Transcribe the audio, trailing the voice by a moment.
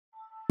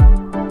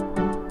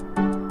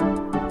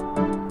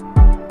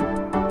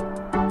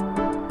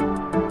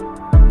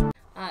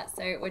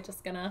we're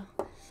just gonna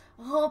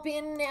hop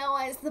in now,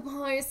 I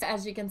suppose.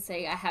 As you can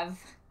see, I have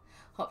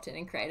hopped in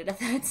and created a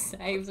third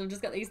save. So I've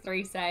just got these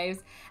 3 saves,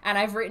 and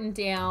I've written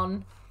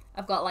down,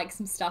 I've got like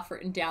some stuff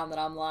written down that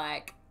I'm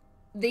like,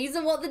 these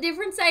are what the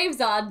different saves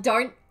are.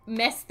 Don't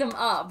mess them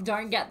up.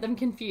 Don't get them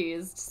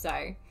confused.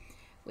 So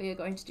we are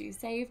going to do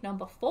save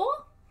number 4,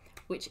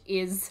 which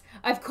is,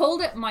 I've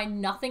called it my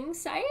nothing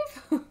save.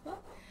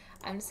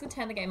 I'm just going to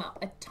turn the game up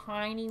a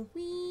tiny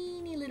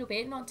weeny little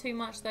bit. Not too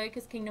much though,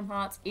 because Kingdom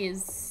Hearts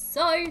is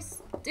so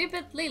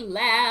stupidly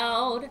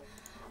loud.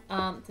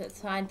 That's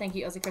fine. Thank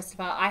you, Aussie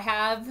Christopher. I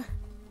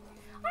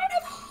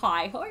don't have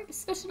high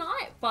hopes for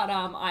tonight, but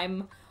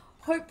I'm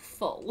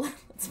hopeful.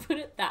 Let's put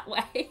it that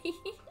way.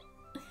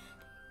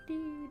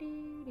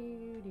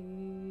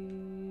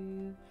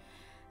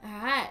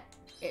 Alright,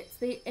 it's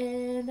the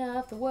end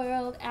of the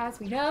world as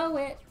we know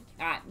it.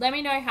 Alright, let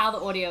me know how the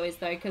audio is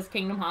though, because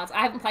Kingdom Hearts,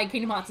 I haven't played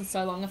Kingdom Hearts in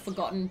so long, I've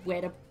forgotten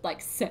where to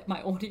like set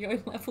my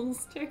audio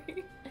levels to.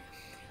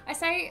 I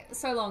say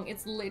so long,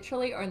 it's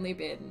literally only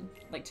been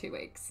like 2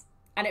 weeks,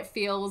 and it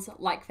feels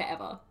like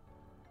forever.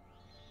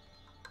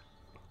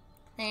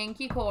 Thank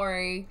you,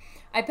 Corey.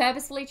 I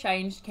purposefully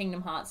changed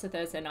Kingdom Hearts to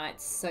Thursday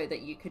nights so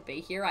that you could be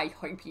here. I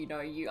hope you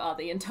know you are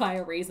the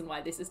entire reason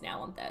why this is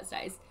now on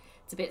Thursdays.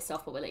 It's a bit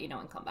soft, but we'll let you know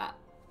in combat.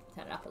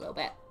 Turn it up a little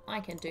bit.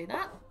 I can do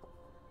that.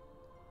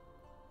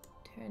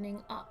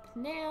 Turning up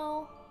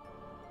now.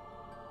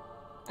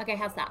 Okay,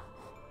 how's that?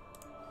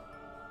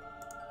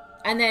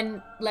 And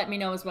then let me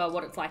know as well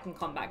what it's like in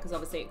combat, because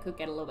obviously it could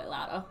get a little bit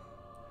louder.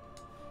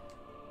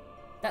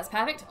 That's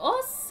perfect.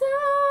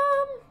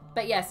 Awesome!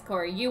 But yes,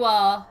 Corey, you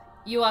are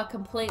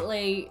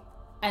completely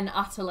and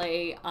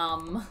utterly,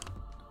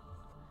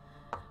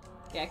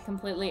 yeah,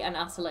 completely and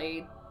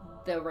utterly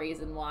the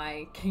reason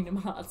why Kingdom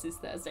Hearts is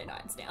Thursday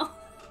nights now.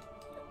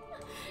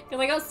 Because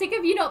I got sick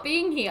of you not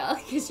being here,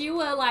 because you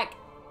were, like,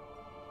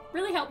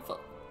 really helpful.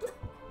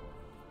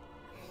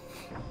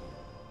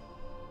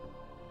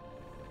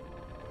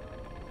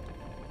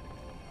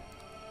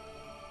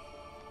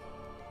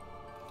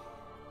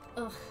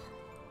 Ugh.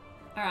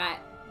 Alright.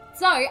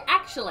 So,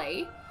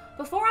 actually,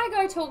 before I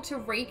go talk to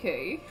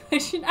Riku, I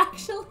should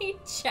actually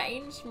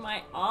change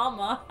my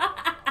armor.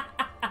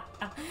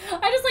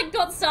 I just, like,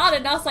 got started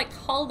and I was like,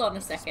 hold on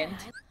a second.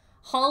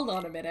 Hold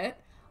on a minute.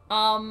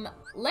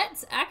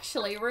 Let's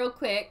actually, real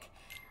quick,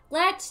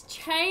 let's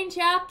change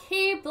our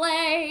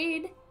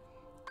keyblade.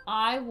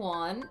 I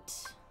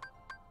want...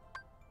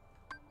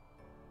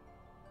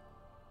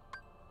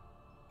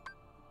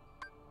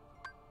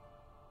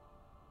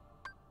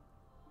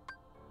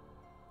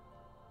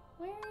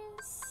 Where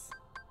is...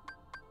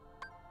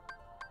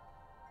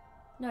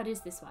 No, it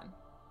is this one.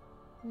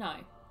 No.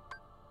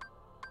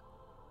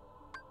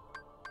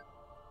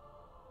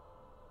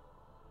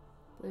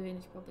 Oblivion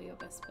is probably your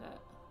best bet.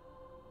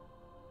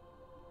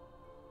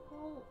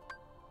 Well,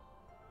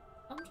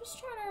 I'm just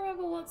trying to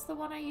remember what's the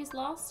one I used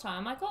last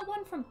time. I got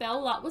one from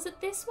Belle. Was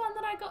it this one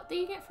that I got that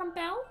you get from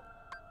Belle?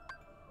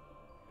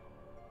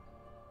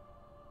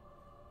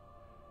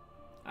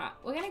 Alright,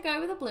 we're going to go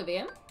with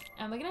Oblivion.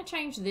 And we're going to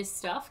change this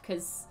stuff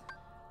because,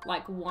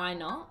 like, why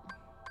not?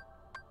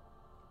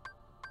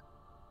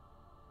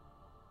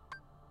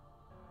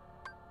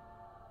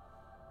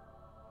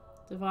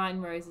 Divine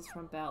Roses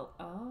from Belle.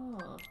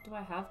 Oh, do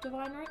I have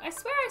Divine Rose? I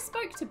swear I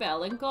spoke to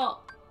Belle and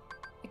got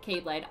a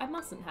Keyblade. I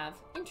mustn't have.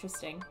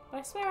 Interesting. But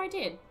I swear I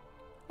did.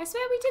 I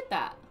swear we did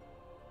that.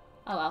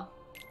 Oh well.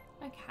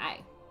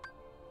 Okay.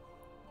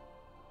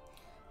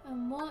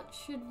 And what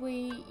should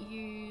we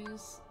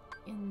use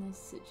in this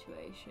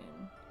situation?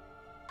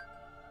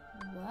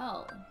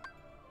 Well,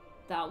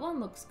 that one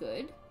looks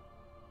good.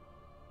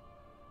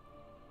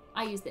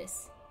 I use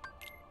this.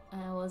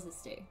 What does this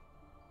do?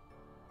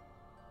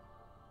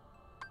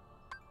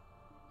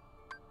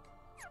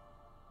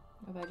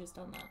 Or have I just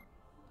done that?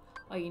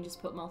 Oh, you can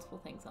just put multiple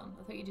things on.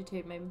 I thought you did too.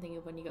 It made me think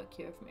of when you got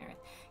Cure from Aerith.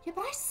 Yeah,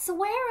 but I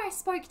swear I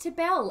spoke to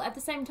Belle at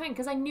the same time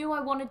because I knew I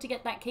wanted to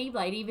get that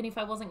Keyblade even if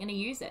I wasn't going to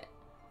use it.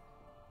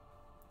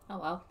 Oh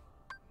well.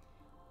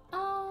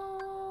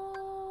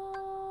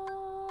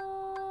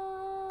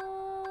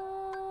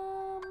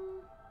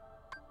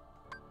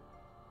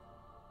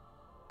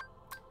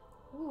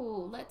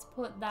 Ooh, let's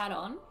put that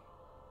on.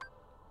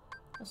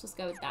 Let's just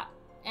go with that.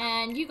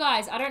 And you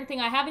guys, I don't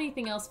think I have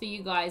anything else for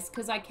you guys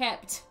because I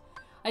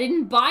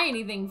didn't buy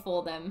anything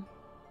for them.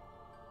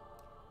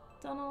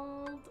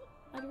 Donald,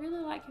 I'd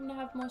really like him to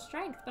have more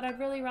strength, but I'd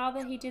really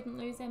rather he didn't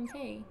lose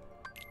MP.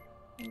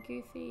 And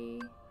Goofy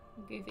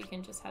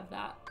can just have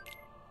that.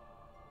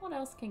 What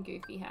else can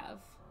Goofy have?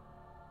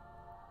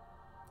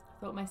 I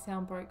thought my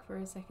sound broke for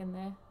a second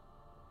there.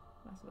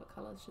 What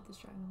colours should this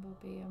Dragon Ball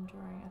be? I'm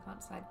drawing, I can't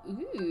decide.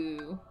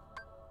 Ooh.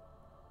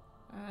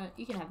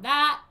 You can have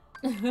that.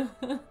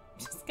 I'm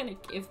just gonna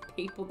give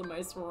people the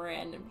most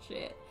random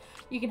shit.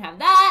 You can have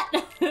that.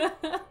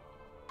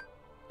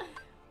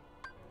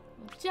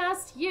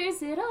 Just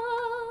use it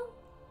all.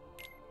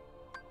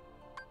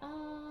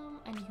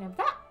 And you can have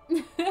that.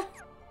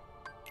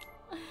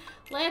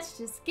 Let's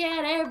just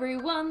get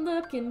everyone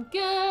looking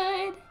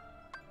good.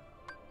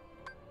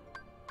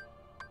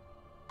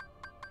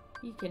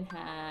 You can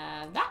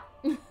have that.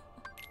 And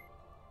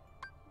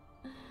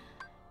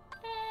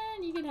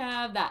you can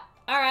have that.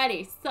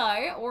 Alrighty,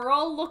 so we're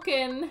all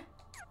looking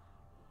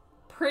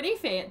pretty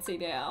fancy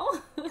now.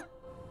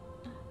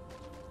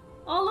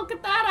 Oh, look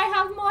at that. I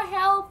have more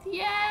health.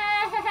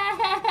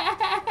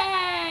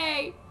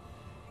 Yay!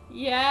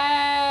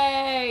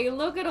 Yay!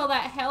 Look at all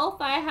that health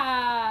I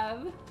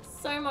have.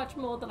 So much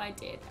more than I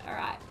did.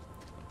 Alright.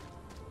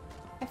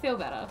 I feel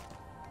better.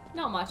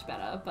 Not much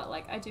better, but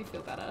like I do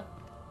feel better.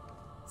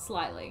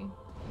 Slightly.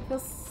 I feel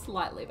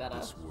slightly better.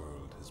 This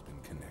world has been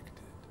connected.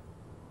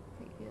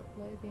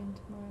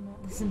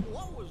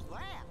 What was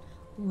that?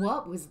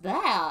 What was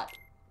that?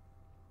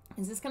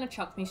 Is this gonna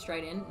chuck me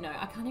straight in? No,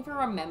 I can't even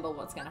remember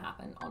what's gonna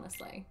happen,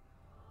 honestly.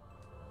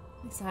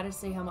 I'm excited to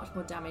see how much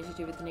more damage you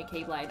do with the new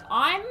Keyblade.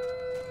 I'm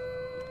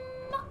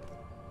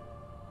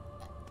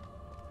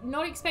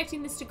not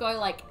expecting this to go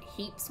like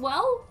heaps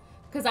well,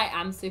 because I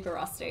am super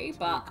rusty,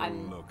 but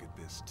Look at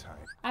this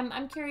type.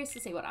 I'm curious to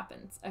see what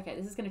happens. Okay,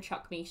 this is gonna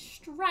chuck me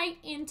straight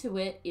into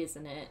it,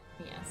 isn't it?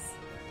 Yes.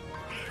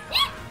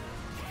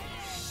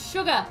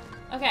 Sugar!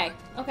 Okay,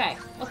 okay,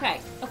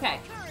 okay, okay.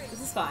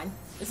 This is fine.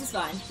 This is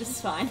fine. This is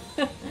fine.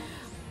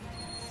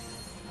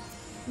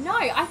 No,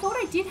 I thought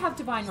I did have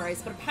Divine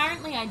Rose, but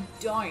apparently I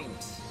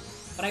don't.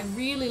 But I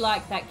really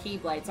like that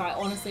Keyblade, so I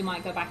honestly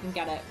might go back and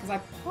get it, because I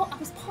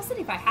was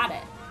positive I had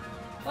it.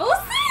 Oh,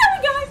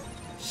 there we go!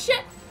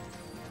 Shit!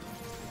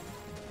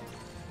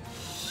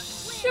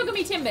 Sugar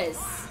me timbers!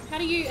 How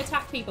do you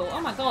attack people? Oh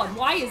my god,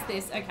 why is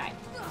this? Okay.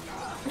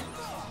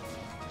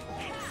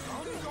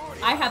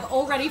 I have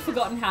already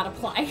forgotten how to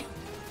play.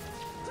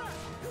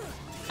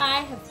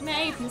 I have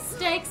made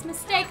mistakes,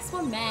 mistakes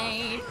were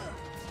made.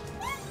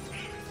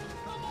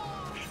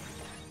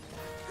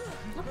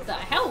 What the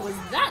hell was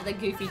that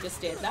Goofy just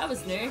did? That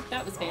was new.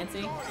 That was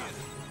fancy.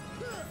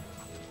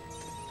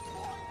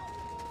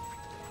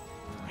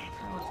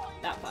 Oh,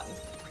 that button.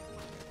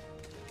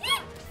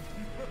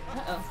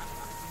 Uh-oh.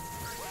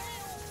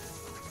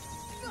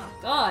 Oh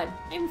god.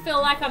 I even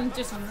feel like I'm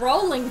just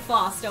rolling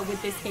faster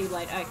with this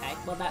Keyblade. Okay,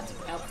 well that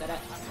helped, did it?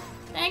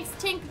 Thanks,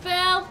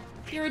 Tinkerbell.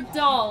 You're a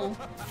doll.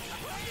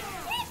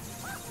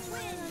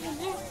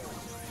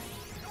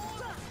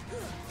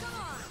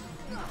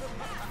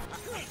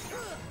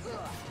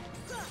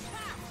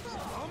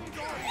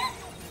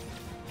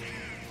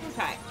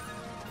 Okay.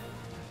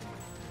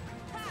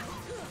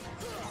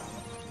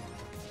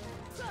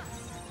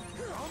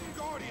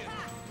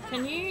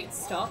 Can you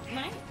stop,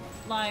 mate?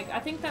 Like, I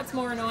think that's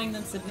more annoying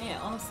than submit,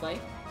 honestly.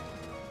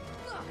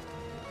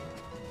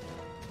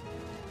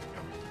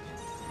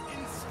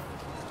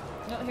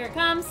 Oh, here it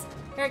comes.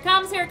 Here it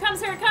comes, here it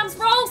comes, here it comes.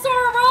 Roll,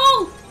 Sora,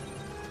 roll!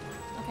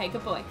 Okay,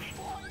 good boy.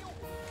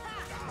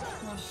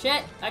 Oh,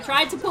 shit. I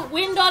tried to put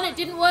wind on it,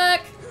 didn't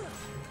work.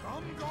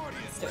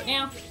 Let's do it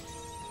now.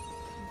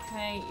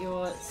 Okay,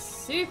 you're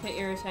super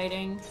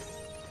irritating.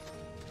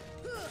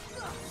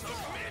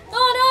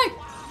 Oh,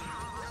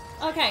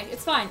 no! Okay,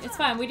 it's fine, it's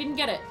fine. We didn't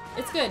get it.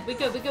 It's good. We're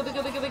good, we're good, we're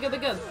good, we're good, we're good, we're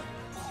good.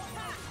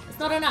 It's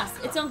not on us.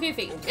 It's on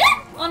Goofy.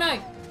 Oh, no.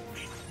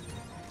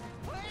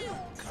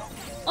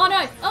 Oh,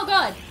 no. Oh,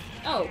 God.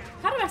 Oh,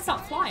 how did I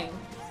stop flying?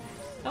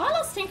 Have I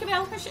lost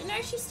Tinkerbell?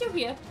 No, she's still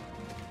here.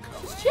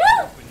 She's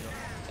chill.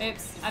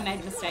 Oops, I made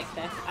a mistake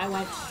there. I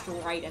went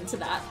straight into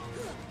that.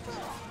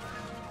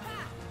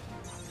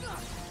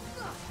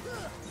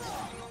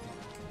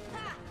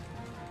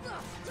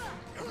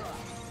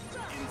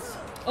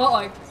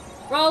 Uh-oh.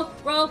 Roll,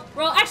 roll,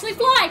 roll. Actually,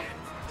 fly!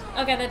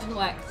 Okay, that didn't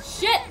work.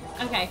 Shit!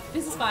 Okay,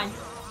 this is fine.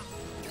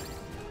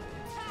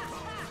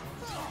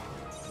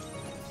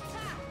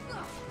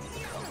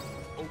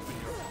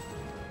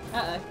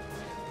 Uh-oh.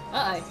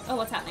 Uh-oh. Oh,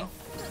 what's happening?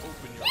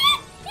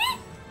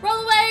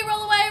 Roll away,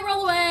 roll away,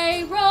 roll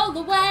away, roll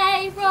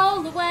away,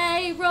 roll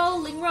away,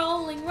 rolling,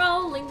 rolling,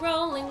 rolling,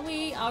 rolling,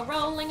 we are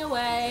rolling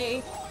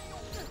away.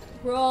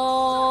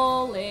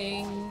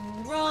 Rolling,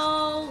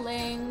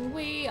 rolling,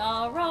 we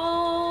are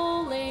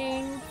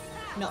rolling.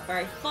 Not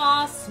very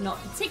fast, not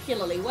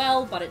particularly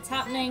well, but it's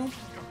happening.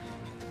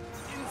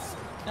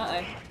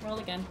 Uh-oh. Roll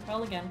again,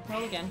 roll again,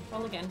 roll again,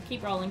 roll again.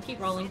 Keep rolling, keep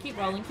rolling, keep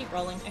rolling, keep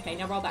rolling. Okay,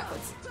 now roll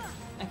backwards.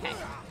 Okay.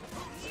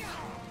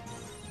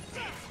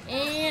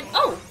 And,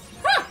 oh!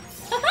 Ha!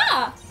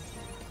 Ha-ha!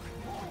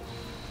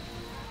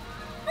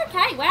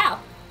 Okay, wow.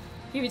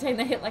 You've been taking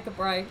the hit like a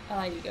bro.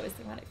 Oh, you go with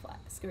thematic flight.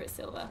 Screw it,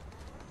 Silver.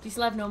 Do you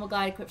still have normal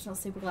glide equipped, not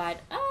super glide?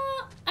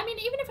 I mean,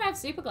 even if I have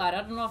super glide,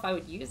 I don't know if I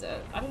would use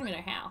it. I don't even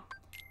know how.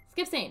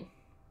 Skip scene.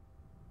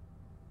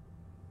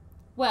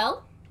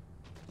 Well,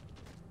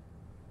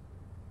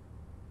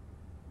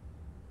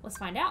 let's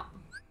find out.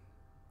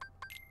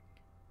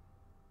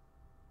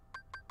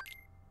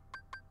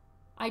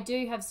 I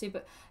do have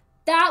super...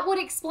 That would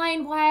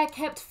explain why I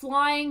kept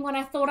flying when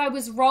I thought I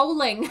was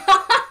rolling.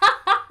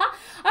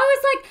 I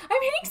was like,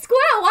 I'm hitting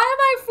square. Why am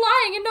I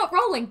flying and not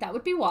rolling? That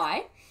would be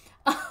why.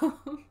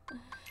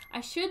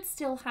 I should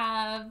still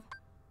have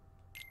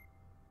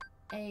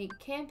a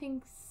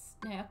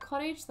a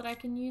cottage that I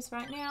can use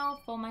right now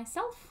for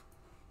myself.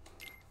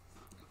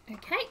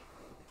 Okay,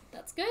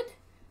 that's good.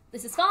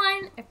 This is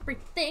fine.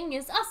 Everything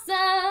is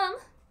awesome.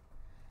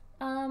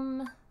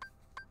 I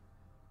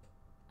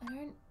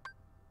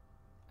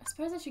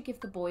suppose I should give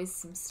the boys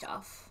some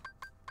stuff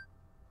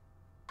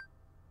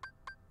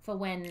for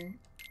when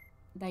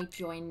they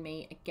join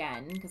me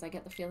again, because I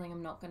get the feeling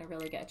I'm not going to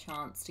really get a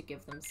chance to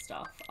give them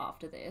stuff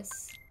after this.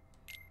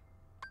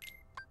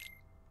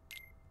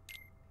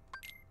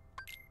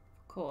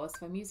 Of course,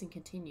 if I'm using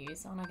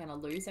continues, aren't I going to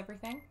lose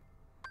everything?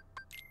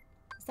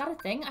 Is that a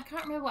thing? I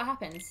can't remember what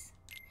happens.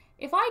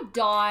 If I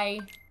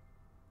die...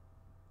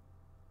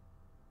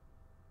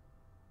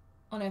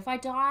 Oh no, if I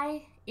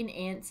die in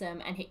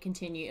Ansem and hit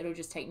continue, it'll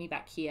just take me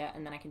back here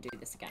and then I can do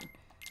this again.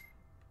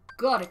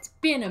 God, it's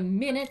been a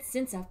minute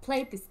since I've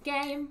played this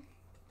game.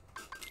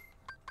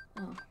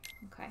 Oh,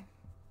 okay.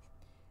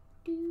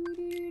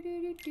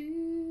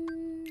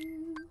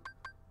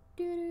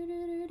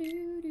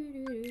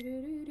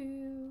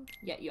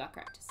 Yeah, you are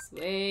correct.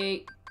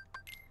 Sweet.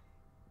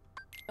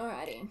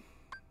 Alrighty.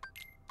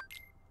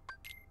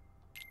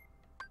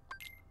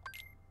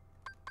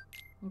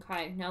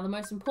 Okay, now the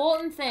most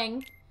important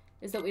thing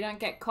is that we don't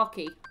get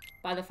cocky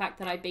by the fact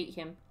that I beat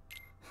him.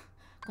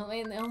 Can't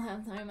believe they'll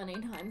have so many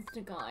times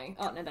to go.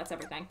 Oh, no, that's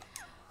everything.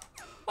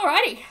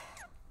 Alrighty.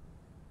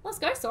 Let's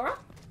go, Sora.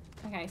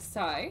 Okay,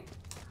 so...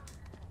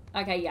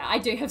 Okay, yeah, I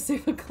do have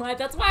super glide.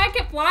 That's why I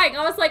kept flying.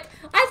 I was like,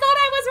 I thought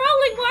I was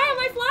rolling. Why am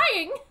I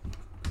flying?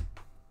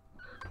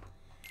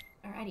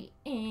 Alrighty,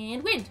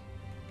 and wind.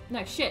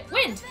 No, shit,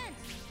 wind.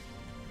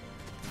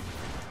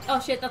 Oh,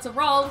 shit, that's a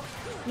roll,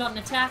 not an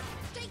attack.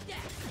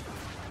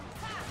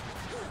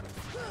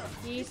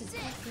 Keep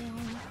attacking.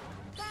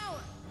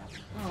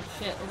 Oh,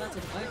 shit, well, that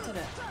didn't work, did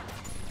it?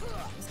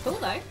 It's cool,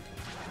 though.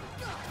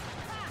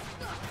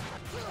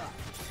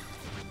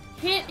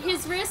 Hit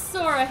his wrist,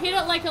 Sora. Hit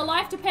it like your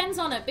life depends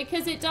on it,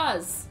 because it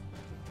does.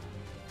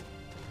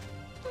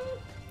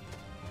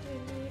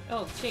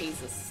 Oh,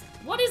 Jesus.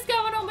 What is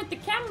going on with the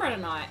camera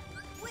tonight?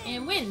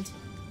 And wind.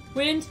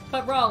 Wind,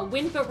 but roll.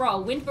 Wind, but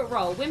roll. Wind, but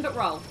roll. Wind, but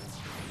roll.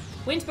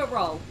 Wind, but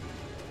roll.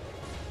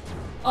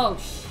 Oh,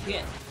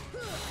 shit.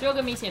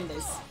 Sugar me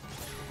timbers.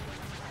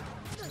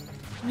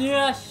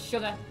 Yeah,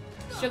 sugar.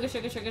 Sugar,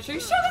 sugar, sugar, sugar,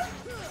 sugar.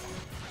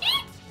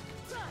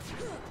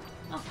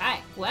 Okay,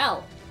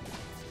 well.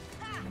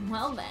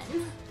 Well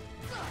then.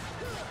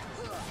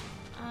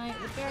 I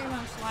would very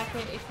much like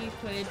it if you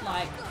could,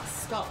 like,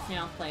 stop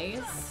now,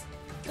 please.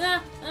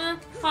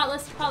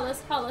 Heartless,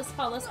 heartless, heartless,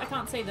 heartless. I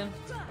can't see them.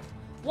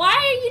 Why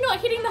are you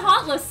not hitting the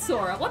heartless,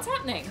 Sora? What's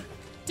happening?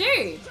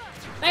 Dude,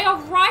 they are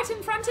right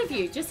in front of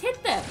you. Just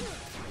hit them.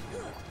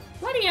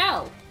 Bloody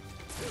hell.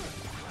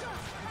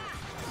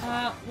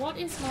 What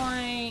is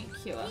my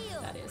cure?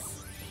 That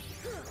is.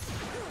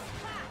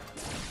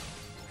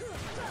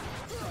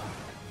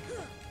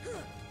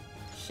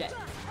 Shit.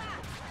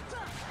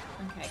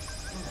 Okay,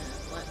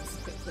 let's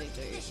quickly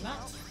do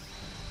that.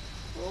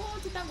 Oh,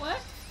 did that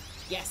work?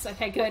 Yes,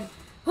 okay, good.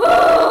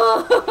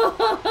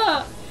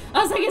 I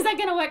was like, is that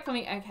gonna work for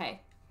me? Okay.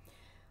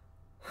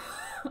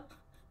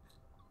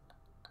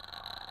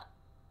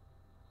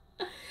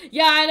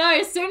 Yeah, I know.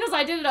 As soon as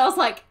I did it, I was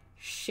like,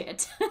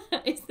 shit.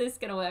 Is this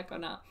gonna work or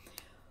not?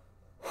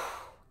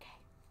 Okay.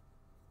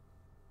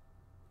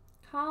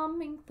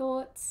 Calming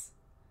thoughts.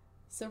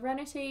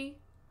 Serenity.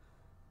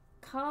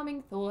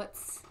 Calming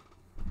thoughts.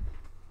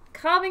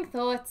 Calming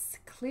thoughts.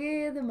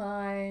 Clear the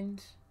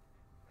mind.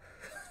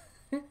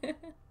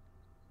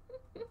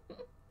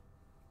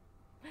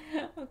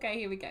 Okay,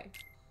 here we go.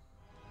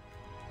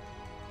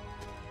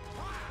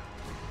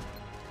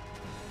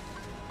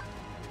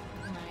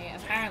 I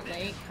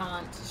apparently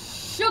can't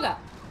sugar.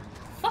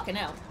 Fucking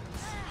hell.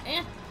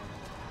 Eh.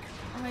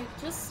 I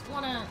just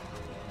wanna...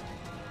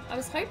 I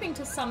was hoping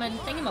to summon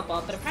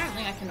Thingamabob, but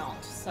apparently I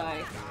cannot, so...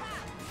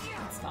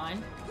 That's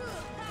fine.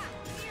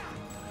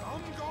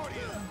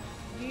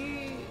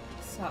 You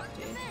suck,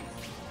 dude.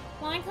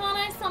 Why can't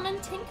I summon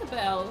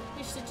Tinkerbell?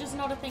 It's just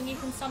not a thing you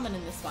can summon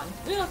in this one.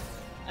 Ugh.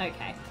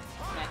 Okay.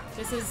 No,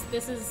 this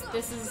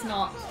is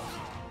not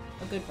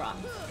a good run.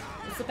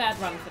 It's a bad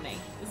run for me.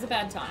 This is a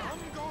bad time.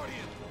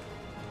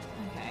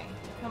 Okay.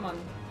 Come on.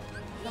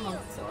 Come on,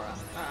 Sora.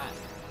 Alright.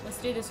 Let's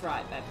do this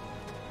right, babe.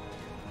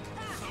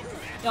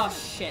 Oh,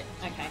 shit.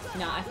 Okay.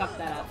 No, I fucked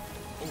that up.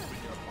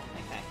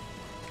 Okay.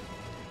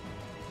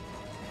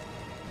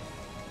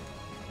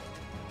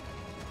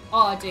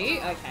 Oh, do you?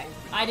 Okay.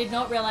 I did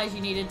not realize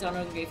you needed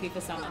Donald and Goofy for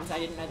summons. I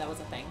didn't know that was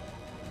a thing.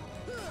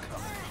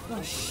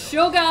 Oh,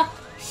 sugar!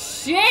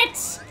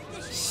 Shit!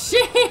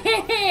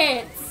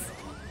 Shit!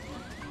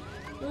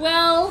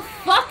 Well,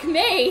 fuck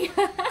me!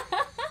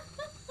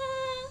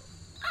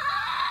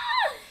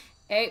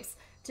 Oops.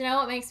 Do you know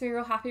what makes me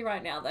real happy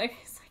right now, though?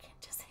 Is I can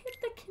just hit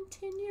the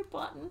continue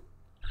button.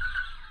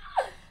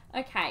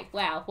 Okay,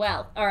 wow,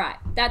 well, alright.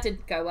 That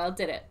didn't go well,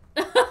 did it?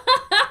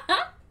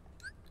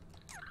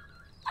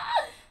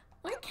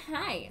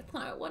 Okay,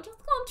 so we're just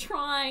gonna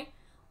try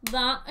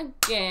that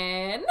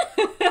again.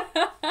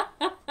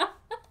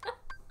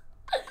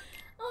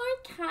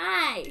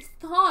 Okay,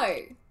 so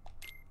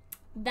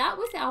that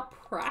was our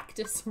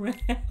practice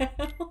round.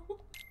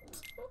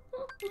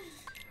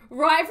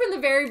 Right from the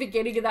very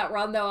beginning of that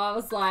run, though, I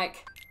was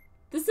like,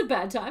 "This is a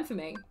bad time for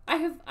me. I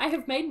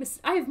have made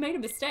a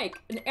mistake.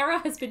 An error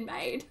has been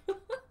made."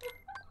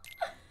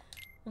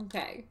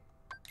 Okay.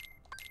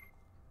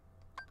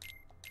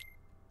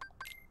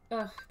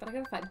 Ugh, but I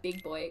gotta fight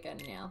Big Boy again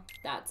now.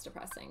 That's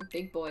depressing.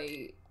 Big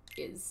Boy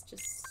is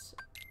just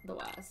the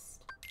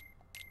worst.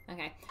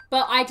 Okay,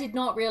 but I did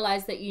not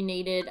realize that you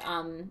needed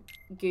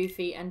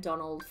Goofy and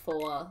Donald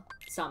for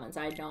summons.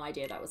 I had no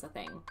idea that was a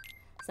thing.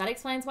 So that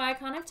explains why I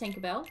can't have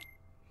Tinkerbell.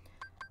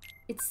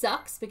 It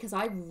sucks because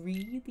I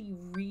really,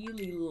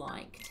 really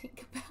like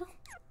Tinkerbell.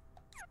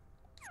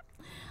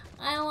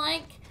 I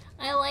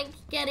like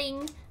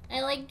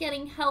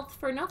getting health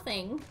for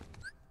nothing.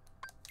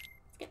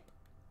 Skip.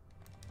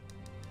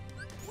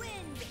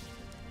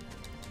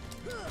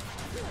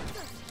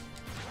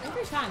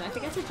 Every time I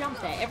forget to jump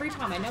there. Every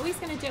time I know he's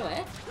gonna do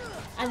it,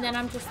 and then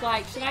I'm just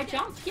like, should I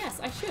jump? Yes,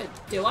 I should.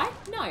 Do I?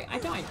 No, I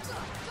don't.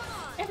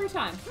 Every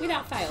time,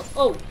 without fail.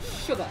 Oh,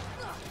 sugar.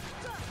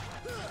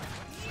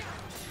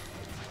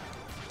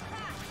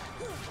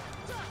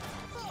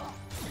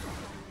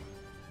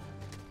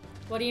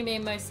 What do you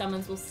mean most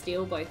summons will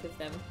steal both of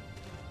them?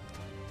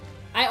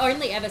 I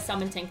only ever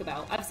summoned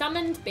Tinkerbell. I've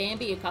summoned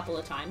Bambi a couple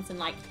of times, and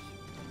like,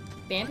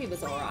 Bambi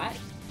was alright.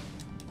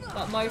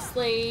 But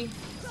mostly,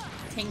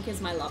 Tink is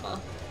my lover.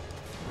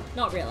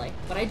 Not really,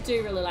 but I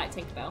do really like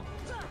Tinkerbell.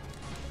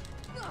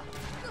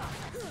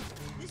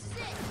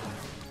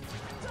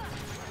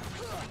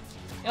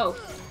 Oh,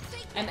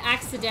 I'm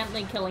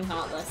accidentally killing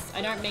Heartless.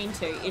 I don't mean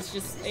to. It's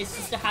just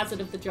a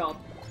hazard of the job.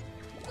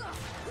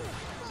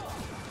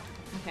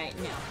 Okay,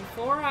 now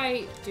before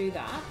I do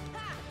that,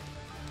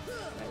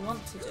 what I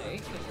want to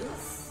do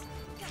is,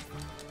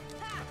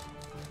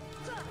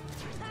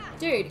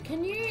 dude,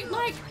 can you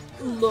like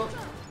look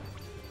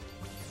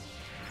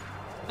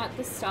at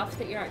the stuff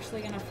that you're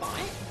actually gonna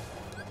fight?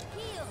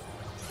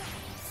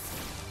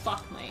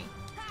 Fuck me.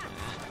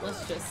 Alright,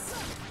 let's just.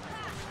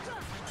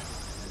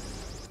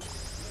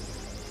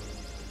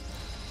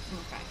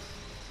 Okay.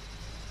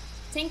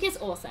 Tink is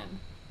awesome.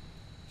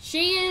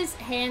 She is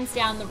hands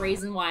down the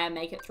reason why I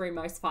make it through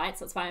most fights.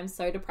 That's why I'm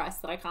so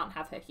depressed that I can't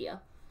have her here.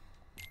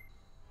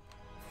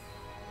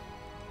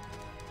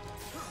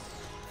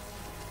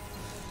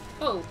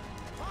 Oh.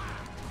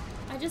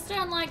 I just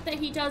don't like that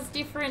he does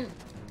different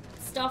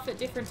stuff at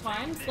different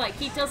times. Like,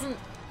 he doesn't...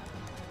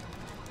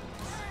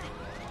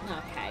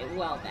 Okay,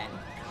 well then.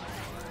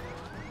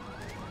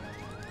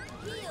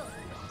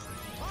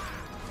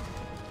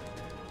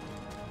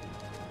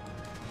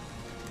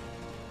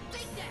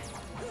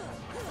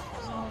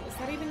 Oh, is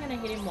that even gonna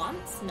hit him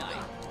once? No.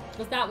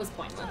 Because that was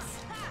pointless.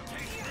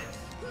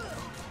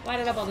 Why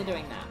did I bother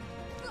doing that?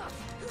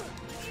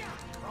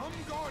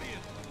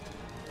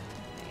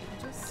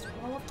 Just,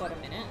 well, I've got a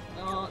minute.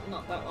 Oh,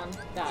 not that one.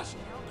 That.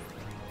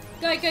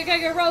 Go, go, go,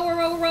 go, roll, roll,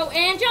 roll, roll,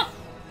 and jump!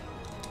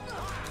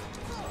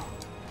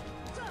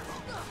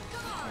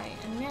 Okay,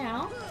 and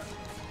now,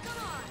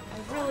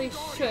 I really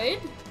should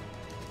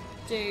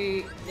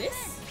do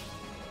this.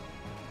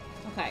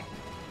 Okay.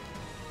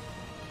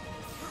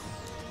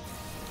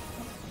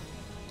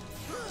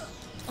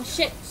 Oh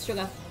shit!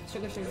 Sugar.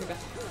 Sugar, sugar, sugar.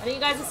 I think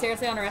you guys are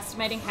seriously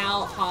underestimating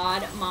how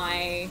hard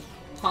my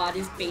heart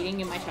is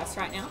beating in my chest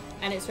right now.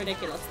 And it's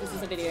ridiculous. This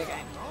is a video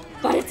game.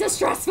 But it's a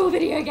stressful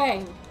video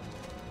game!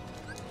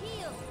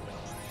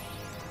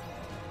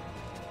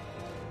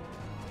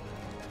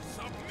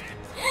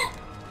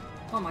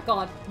 Oh my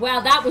god.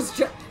 Wow, that was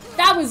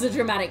a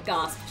dramatic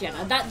gasp,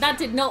 Jenna. That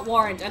did not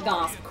warrant a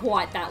gasp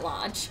quite that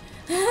large.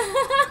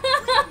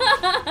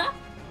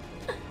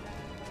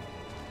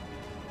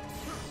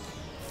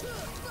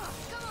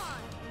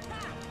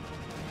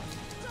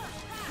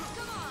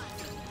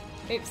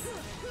 Oops.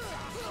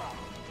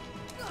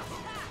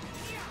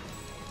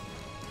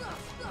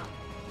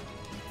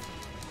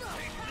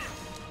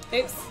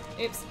 Oops.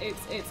 Oops.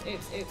 Oops. Oops.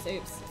 Oops. Oops.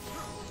 Oops.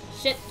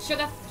 Shit.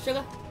 Sugar.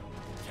 Sugar.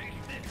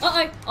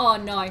 Uh-oh. Oh,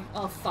 no.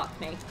 Oh,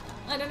 fuck me.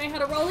 I don't know how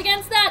to roll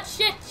against that.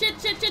 Shit. Shit.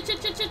 Shit. Shit.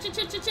 Shit. Shit. Shit. Shit.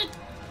 Shit. Shit. Shit.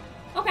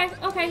 Okay.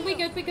 Okay. We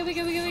good. We good. We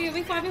good. We good. We good.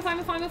 We fine. We fine.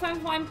 We fine. We fine.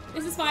 We fine.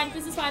 This is fine.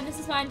 This is fine. This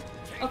is fine.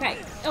 Okay.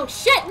 Oh,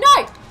 shit.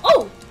 No.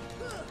 Oh.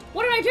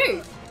 What did I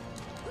do?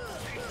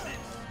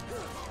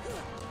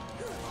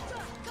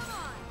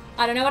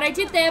 I don't know what I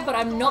did there, but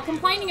I'm not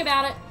complaining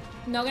about it.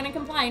 I'm not gonna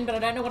complain, but I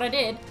don't know what I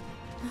did.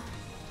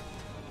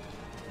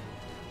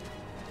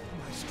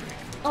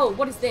 Oh,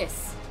 what is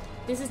this?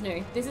 This is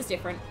new. This is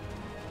different.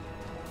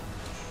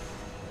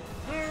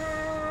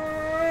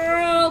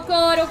 Oh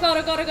god, oh god,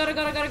 oh god, oh god, oh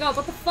god, oh god, oh god.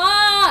 What the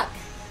fuck?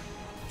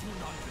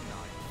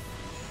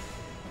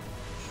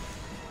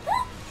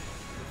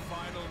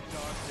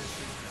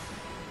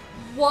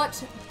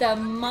 What the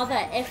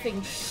mother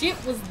effing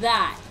shit was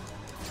that?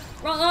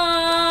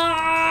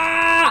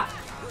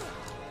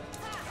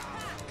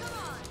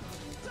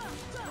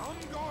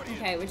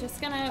 Okay, we're just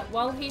gonna,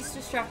 while he's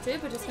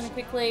distracted, we're just gonna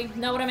quickly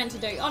know what I meant to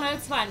do. Oh no,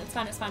 it's fine, it's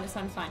fine, it's fine, it's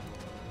fine, it's fine.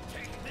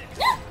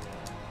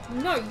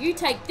 No, you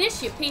take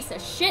this, you piece of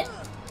shit.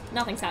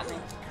 Nothing's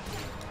happening.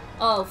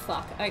 Oh,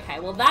 fuck. Okay,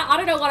 well that, I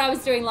don't know what I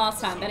was doing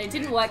last time, but it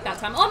didn't work that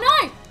time. Oh,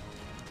 no!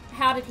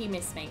 How did he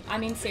miss me? I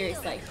mean,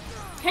 seriously.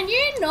 Can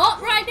you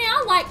not right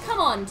now? Like, come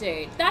on,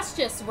 dude. That's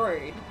just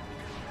rude.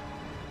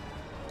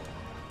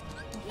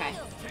 Okay.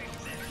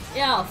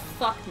 Oh,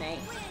 fuck me.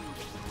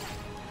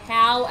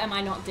 How am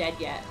I not dead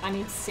yet? I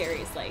mean,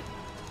 seriously.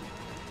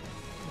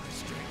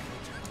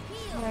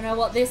 I don't know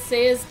what this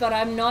is, but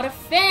I'm not a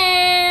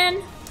fan.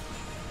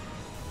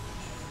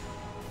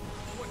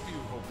 What do you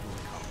hope to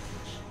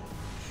accomplish?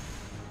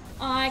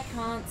 I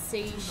can't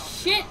see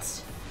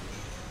shit.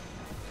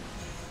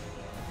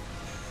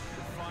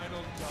 The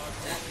final dog.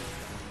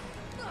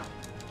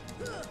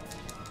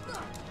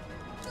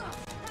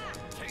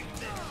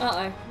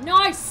 Uh-oh.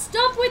 No,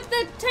 stop with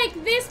the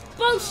take this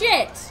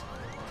bullshit.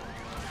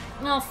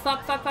 Oh,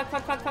 fuck, fuck, fuck,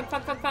 fuck, fuck, fuck,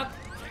 fuck, fuck, fuck.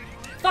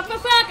 Fuck,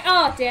 fuck, fuck.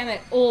 Oh, damn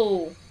it.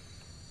 Oh.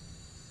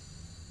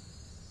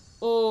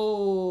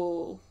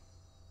 Oh.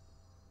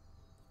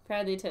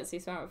 Proud of the intensity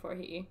smart before I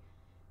hit you.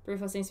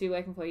 Brute seems to be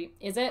working for you.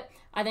 Is it?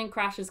 I think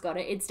Crash has got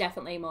it. It's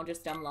definitely more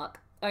just dumb luck.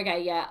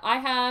 Okay, yeah. I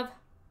have...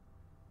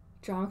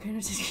 Drama queen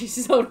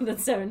is older than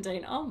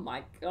 17. Oh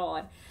my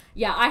god.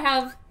 Yeah, I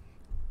have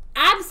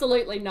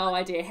absolutely no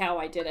idea how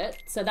I did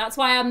it. So that's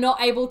why I'm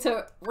not able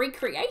to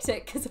recreate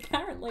it, because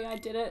apparently I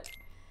did it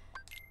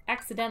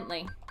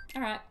accidentally.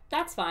 Alright,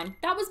 that's fine.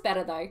 That was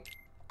better though.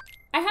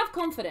 I have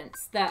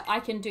confidence that I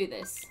can do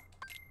this.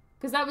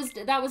 Because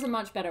that was a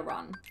much better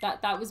run.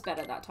 That was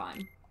better that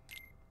time.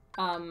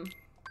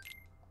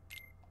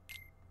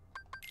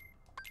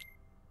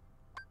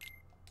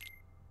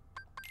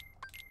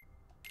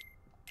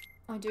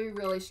 I do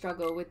really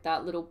struggle with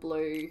that little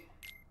blue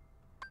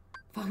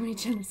fuck me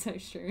Jenna so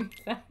true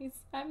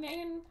face. I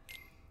mean,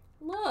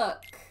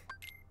 look.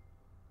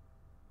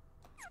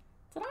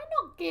 Did I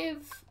not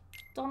give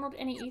Donald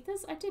any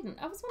ethers? I didn't.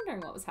 I was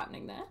wondering what was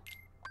happening there.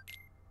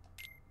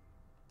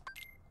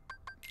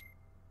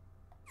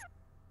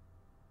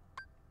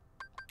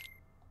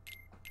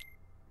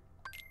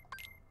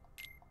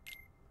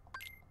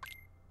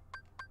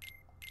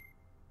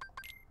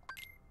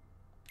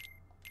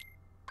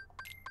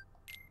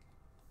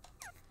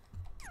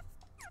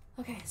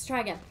 Okay, let's try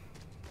again.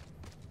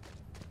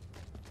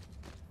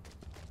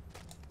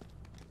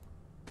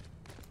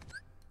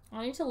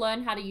 I need to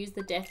learn how to use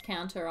the death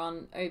counter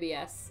on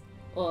OBS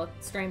or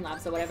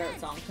Streamlabs or whatever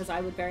it's on, because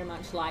I would very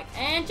much like...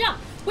 And jump!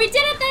 We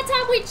did it that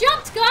time! We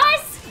jumped,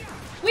 guys!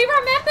 We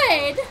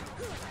remembered!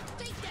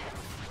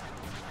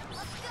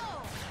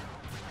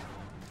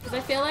 Because I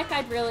feel like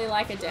I'd really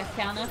like a death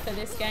counter for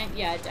this game.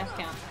 Yeah, a death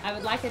count. I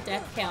would like a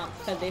death count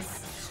for this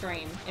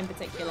stream in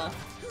particular.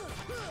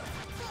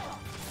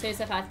 So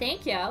far,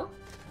 thank you.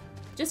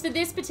 Just for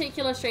this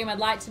particular stream, I'd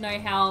like to know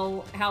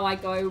how I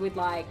go with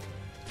like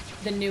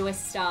the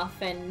newest stuff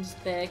and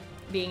the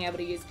being able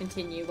to use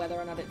continue, whether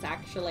or not it's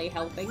actually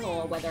helping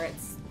or whether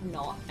it's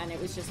not, and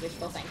it was just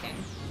wishful thinking,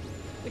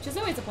 which is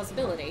always a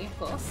possibility, of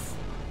course.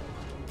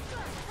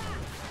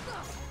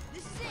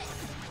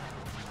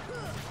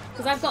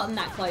 Because I've gotten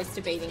that close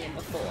to beating him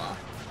before.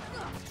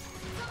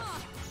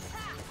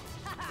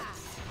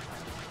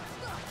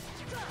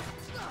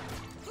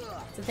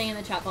 It's a thing in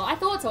the chat box. I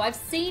thought so. I've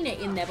seen it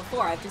in there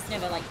before. I've just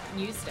never, like,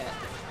 used it.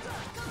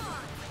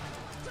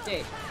 Dude.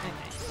 Okay.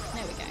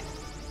 There we go.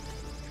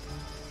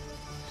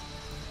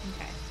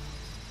 Okay.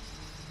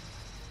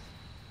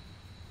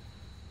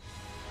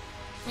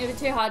 It'll be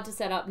too hard to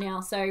set up now,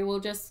 so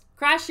we'll just...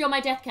 Crash, you're my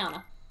death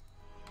counter.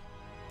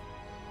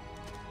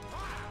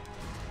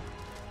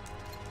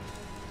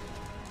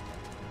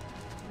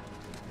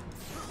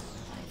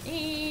 I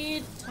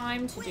need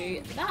time to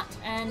do that.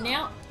 And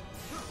now...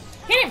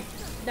 Hit him!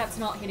 That's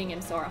not hitting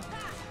him, Sora.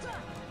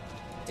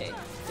 Dude.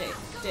 Okay.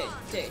 And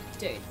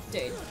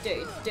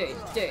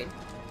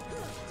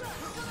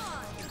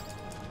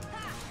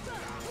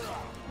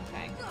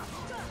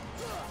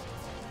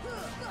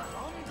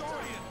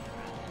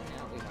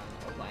now we run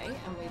away,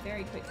 and we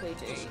very quickly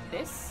do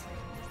this.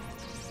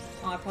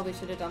 Oh, I probably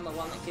should have done the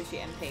one that gives you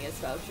MP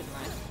as well, shouldn't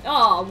I?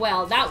 Oh,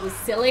 well, that was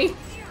silly.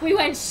 We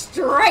went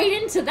straight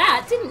into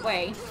that, didn't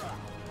we?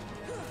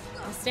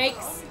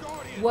 Mistakes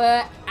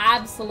were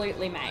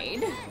absolutely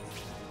made. I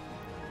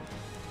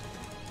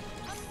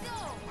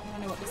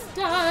don't know what this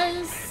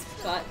does,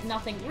 but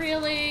nothing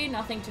really.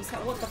 Nothing just...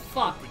 What the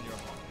fuck?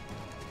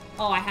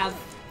 Oh, I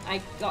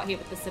got hit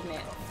with the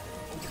submit.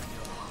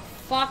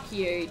 Fuck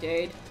you,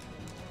 dude.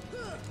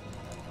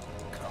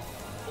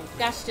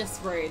 That's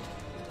just rude.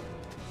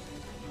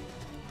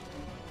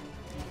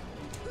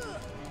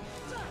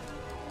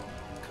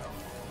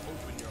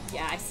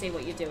 Yeah, I see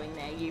what you're doing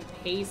there, you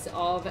piece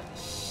of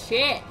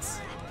shit.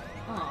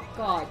 Oh,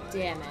 god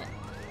damn it.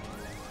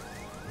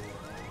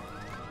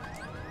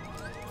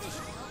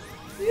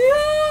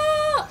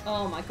 Yeah!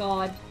 Oh my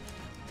god.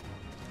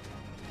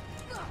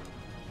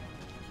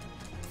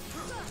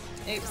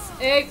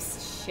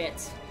 Oops,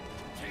 shit.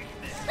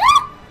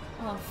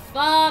 Oh,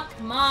 fuck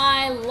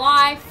my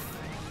life.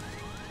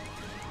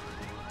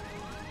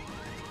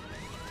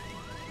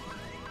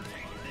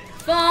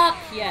 Fuck,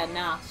 yeah,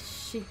 nah,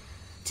 shit.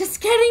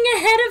 Just getting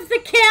ahead of the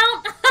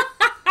count.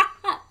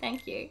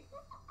 Thank you.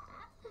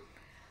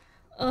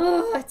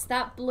 Oh, it's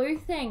that blue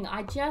thing.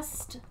 I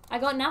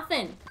got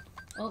nothing.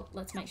 Oh,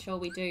 let's make sure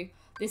we do.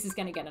 This is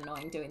going to get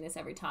annoying doing this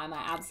every time.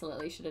 I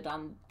absolutely should have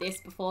done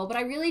this before, but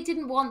I really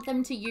didn't want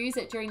them to use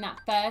it during that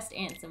first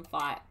Ansem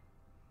fight.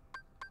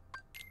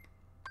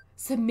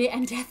 Submit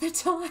and death are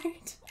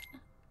tied.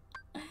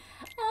 Amazing.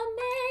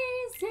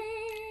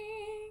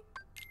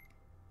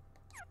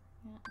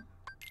 Yeah.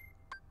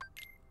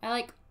 I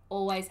like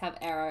always have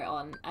arrow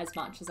on as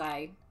much as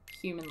I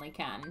humanly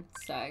can,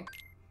 so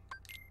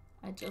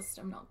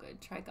I'm not good.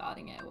 Try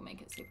guarding it. It will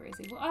make it super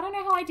easy. Well, I don't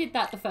know how I did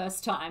that the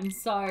first time,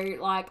 so,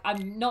 like,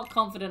 I'm not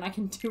confident I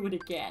can do it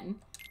again.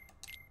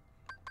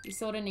 You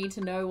sort of need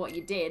to know what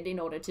you did in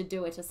order to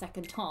do it a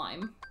second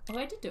time. Oh,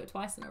 I did do it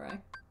twice in a row. You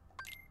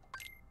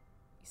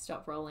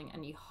stop rolling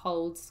and you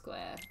hold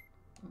square.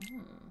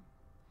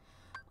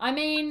 I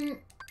mean,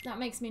 that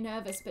makes me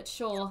nervous, but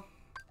sure.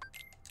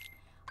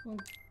 We'll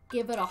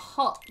give it a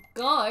hot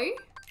go. Okay.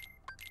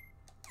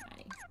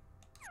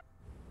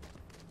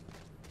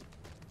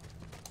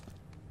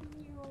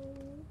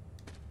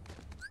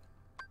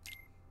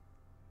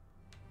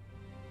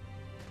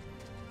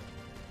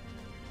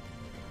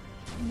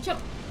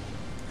 Jump.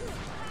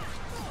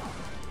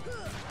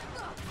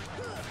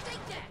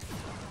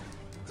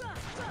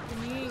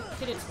 Can you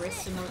hit its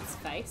wrist and not its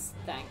face?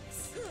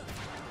 Thanks.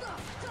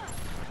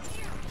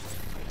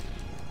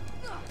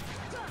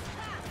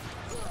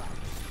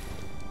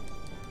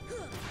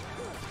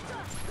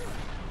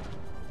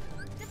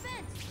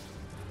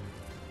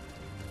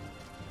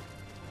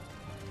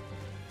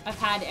 I've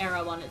had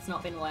arrow on, it's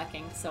not been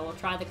working, so we'll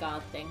try the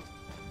guard thing.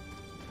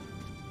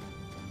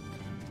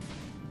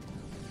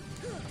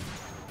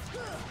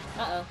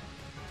 Uh-oh.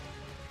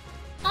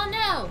 Oh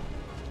no!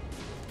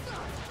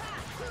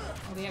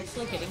 Are we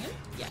actually hitting him?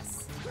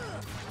 Yes.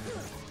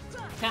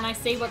 Can I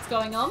see what's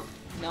going on?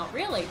 Not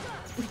really.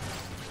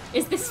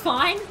 Is this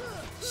fine?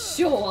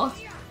 Sure.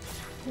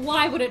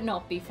 Why would it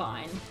not be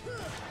fine?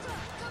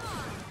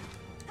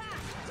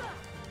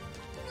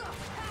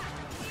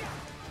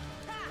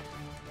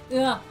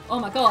 Ugh. Oh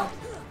my god.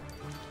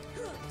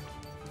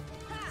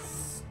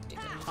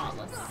 Stupid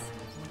heartless.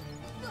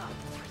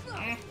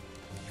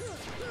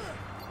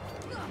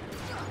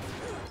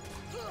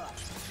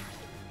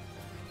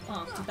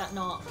 Oh, did that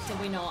not?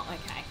 Did we not?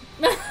 Okay.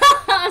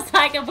 I was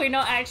like, have we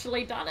not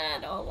actually done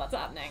it? Or what's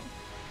happening?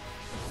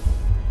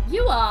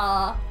 You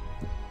are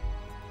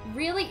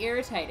really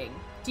irritating.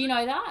 Do you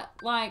know that?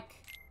 Like,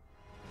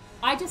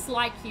 I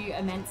dislike you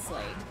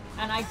immensely.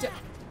 And I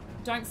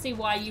don't see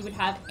why you would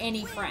have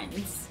any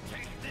friends.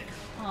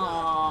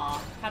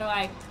 Aww. How do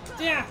I...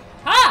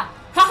 Ha! Ha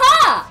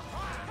ha!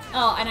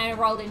 Oh, and I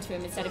rolled into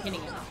him instead of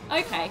hitting him.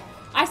 Okay.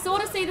 I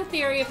sort of see the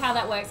theory of how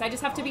that works. I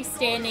just have to be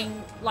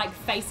standing, like,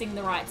 facing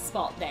the right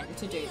spot then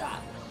to do that,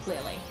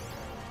 clearly.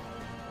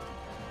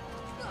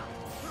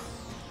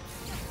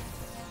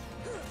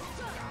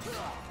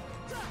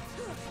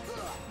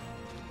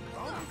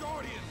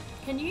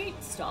 Can you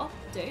stop,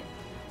 dude?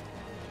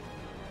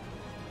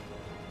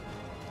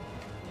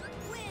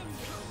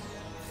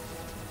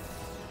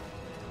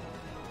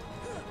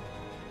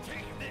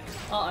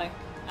 Uh-oh.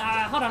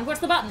 Hold on, where's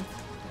the button?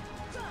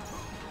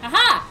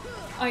 Aha!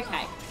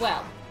 Okay,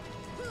 well.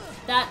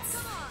 That's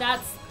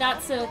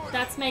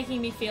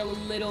making me feel a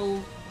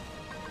little...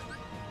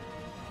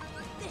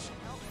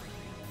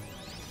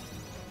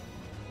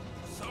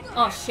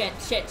 Oh shit.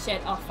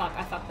 Oh fuck,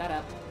 I fucked that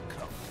up.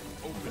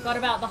 I forgot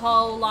about the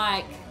whole,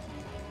 like...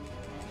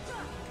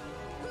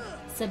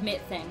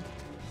 submit thing.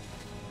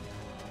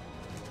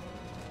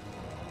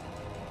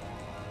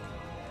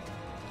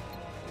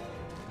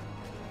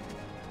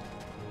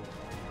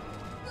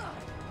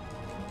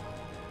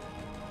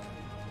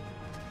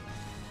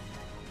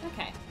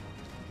 Okay.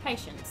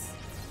 Patience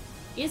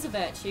is a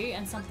virtue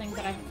and something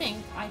that I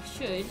think I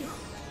should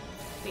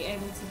be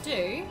able to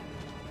do.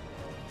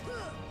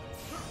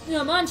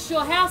 I'm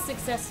unsure how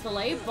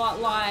successfully, but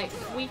like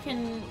we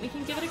can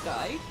give it a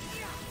go.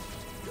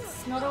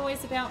 It's not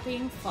always about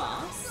being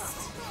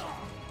fast.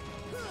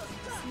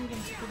 I'm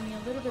going to give me a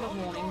little bit of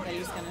warning that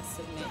he's going to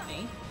submit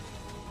me.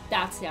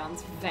 That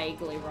sounds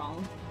vaguely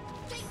wrong.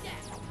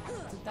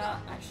 Did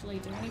that actually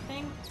do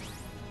anything?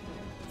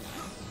 No.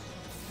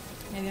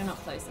 Maybe I'm not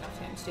close enough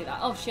to him to do that.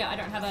 Oh shit, I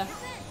don't have a...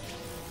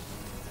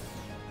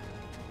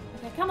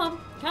 Okay, come on,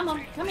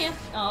 come here.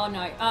 Oh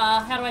no,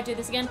 how do I do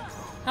this again?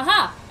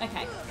 Haha,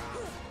 okay.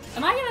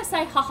 Am I gonna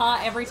say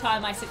haha every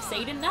time I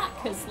succeed in that?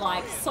 Because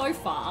like, so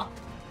far...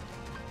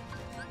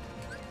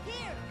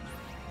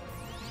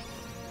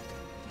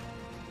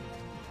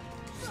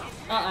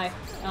 Uh-oh.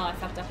 Oh, I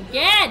fucked up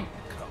again!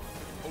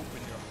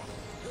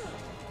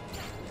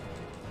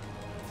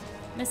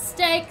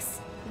 Mistakes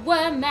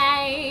were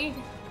made.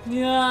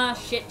 Yeah,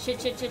 shit.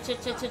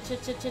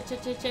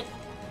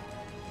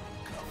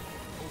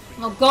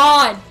 Oh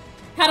god!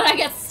 How did I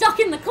get stuck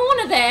in the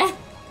corner there? Okay,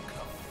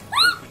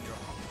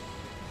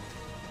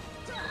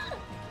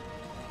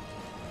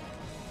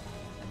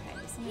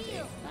 just gonna do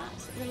that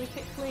really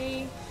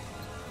quickly.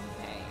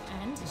 Okay,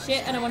 and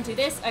shit, and I want to do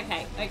this.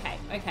 Okay.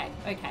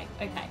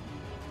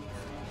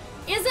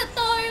 Is it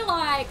though?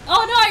 Like,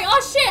 oh no,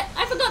 oh shit,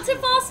 I forgot to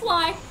fast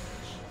fly.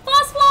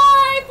 Fast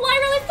fly, fly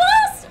really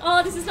fast.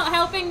 Oh, this is not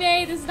helping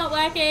me. This is not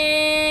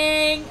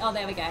working. Oh,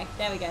 there we go.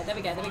 There we go. There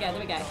we go. There we go. There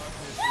we go.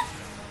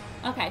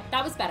 Okay,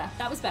 that was better.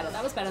 That was better.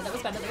 That was better. That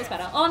was better. That was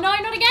better. Oh no,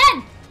 not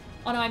again.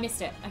 Oh no, I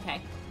missed it.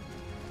 Okay.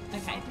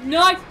 Okay.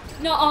 No.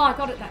 No. Oh, I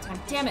got it that time.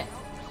 Damn it.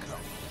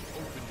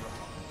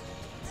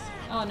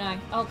 Oh no.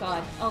 Oh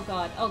god. Oh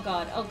god. Oh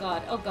god. Oh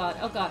god. Oh god.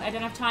 Oh god. I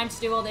don't have time to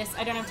do all this.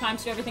 I don't have time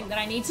to do everything that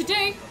I need to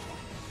do.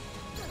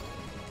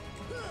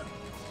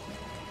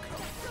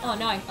 Oh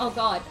no. Oh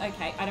god.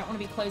 Okay. I don't want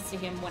to be close to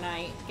him when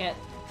I get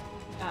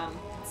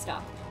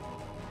stuck.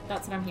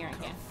 That's what I'm hearing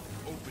here.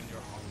 I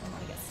don't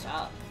want to get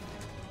stuck.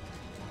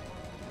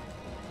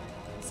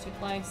 It's too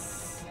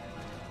close.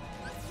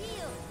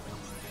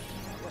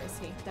 Where is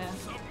he? There.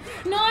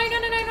 No, no,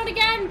 no, no, not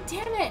again!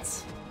 Damn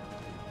it!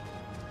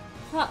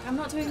 Fuck, I'm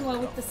not doing well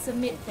with the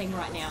submit thing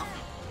right now.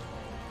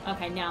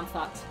 Okay, now I'm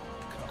fucked.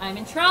 I'm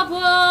in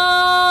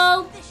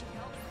trouble!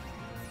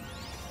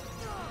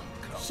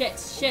 Shit,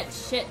 shit,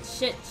 shit,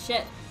 shit,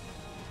 shit.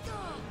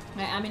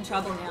 Okay, I'm in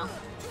trouble now.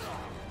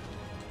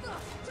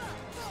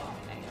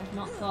 Okay, I've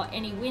not got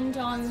any wind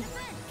on.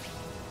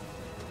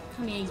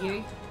 Come here,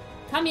 you.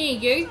 Come here,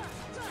 you.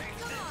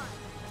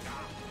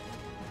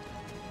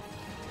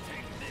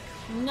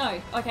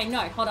 No. Okay, no.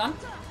 Hold on.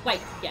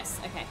 Wait. Yes.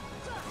 Okay.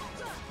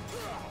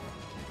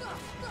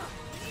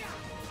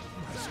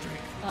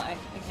 Uh-oh.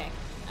 Okay.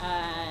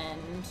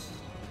 And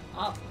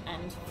up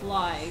and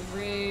fly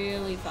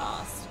really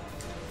fast.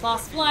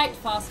 Fast flight,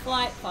 fast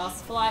flight,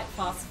 fast flight,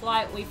 fast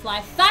flight. We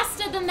fly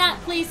faster than that,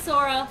 please,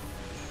 Sora.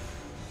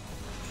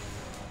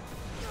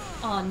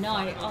 Oh,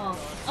 no. Oh.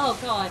 Oh,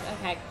 God.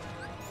 Okay.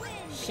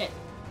 Shit.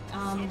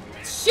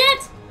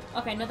 Shit!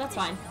 Okay, no, that's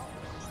fine.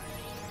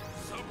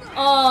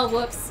 Oh,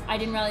 whoops. I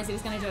didn't realize he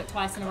was going to do it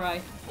twice in a row.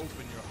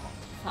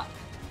 Fuck.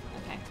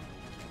 Okay.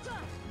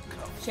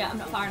 Shit, I'm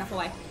not far enough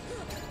away.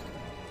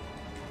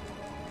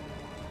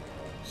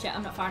 Shit,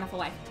 I'm not far enough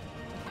away.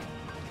 Okay.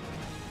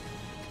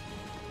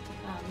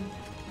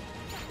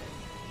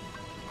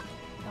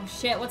 Oh,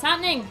 shit, what's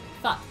happening?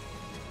 Fuck.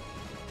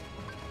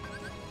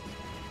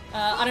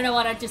 I don't know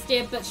what I just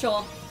did, but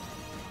sure.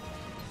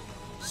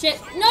 Shit.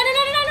 No, no,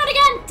 no, no, no, not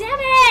again! Damn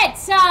it!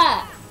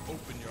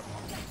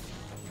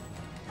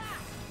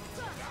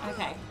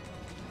 Okay.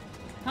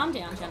 Calm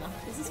down, Jenna.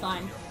 This is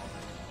fine.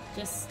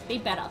 Just be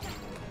better.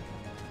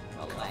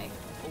 Roll away.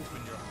 Roll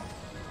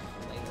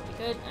away will be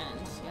good, and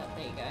yep,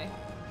 there you go.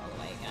 Roll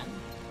away again.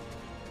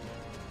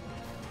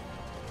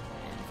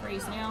 And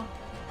freeze now.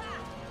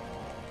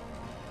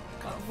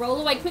 Oh,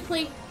 roll away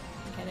quickly!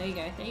 Okay, there you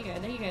go, there you go,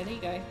 there you go, there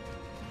you go.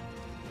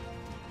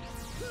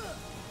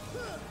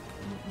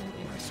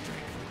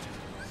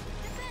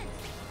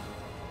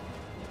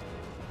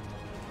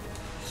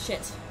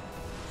 Shit.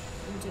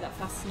 Didn't do that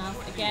fast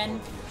enough.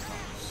 Again.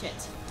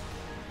 Shit.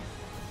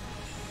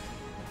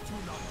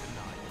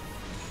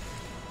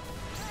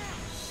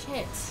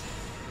 Shit.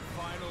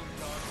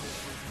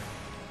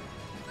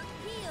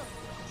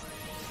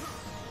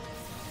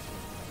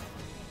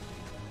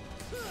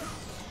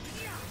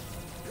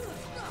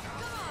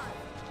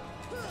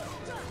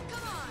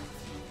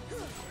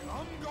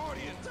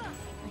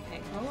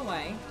 Okay, roll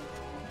away.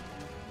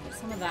 Get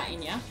some of that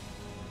in ya.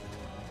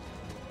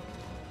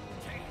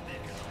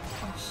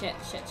 Oh shit,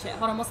 shit, shit.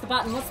 Hold on, what's the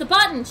button? What's the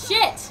button?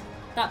 Shit!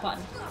 That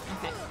button.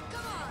 Okay.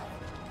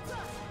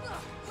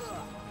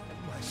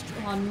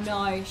 Oh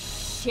no,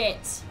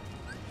 shit.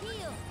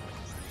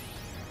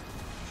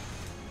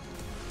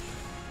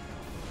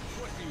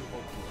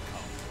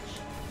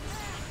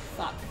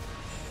 Fuck.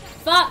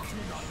 Fuck!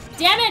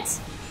 Damn it!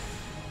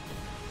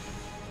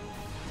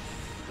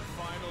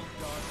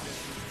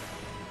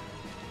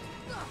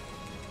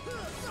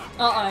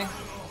 Uh-oh.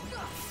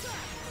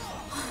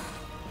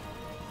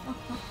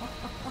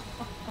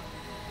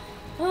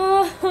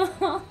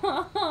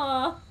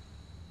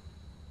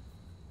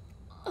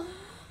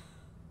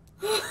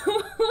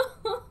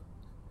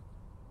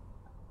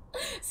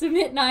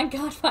 Submit 9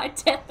 card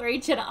fight, death 3,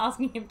 Jenna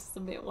asking him to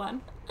submit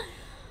 1.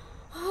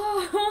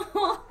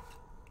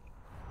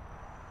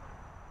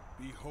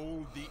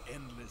 Behold the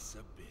endless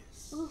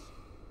abyss.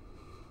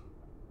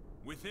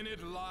 Within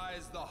it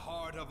lies the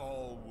heart of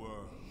all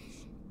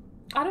worlds.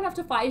 I don't have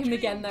to fight him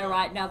again though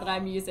right now that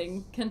I'm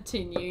using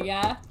continue,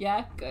 yeah?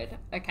 Yeah? Good.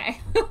 Okay.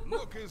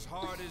 Look as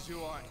hard as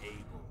you are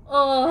able.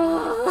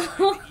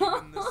 Oh.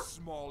 Even the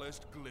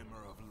smallest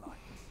glimmer of light.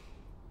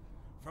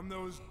 From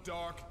those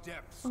dark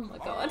depths, Oh my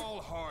God. are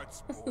all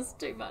hearts born. This is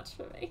too much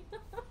for me.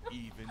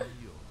 Even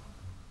yours.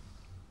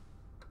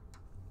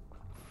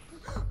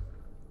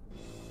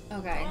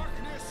 Okay.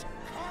 Darkness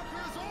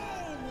conquers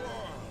all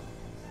worlds.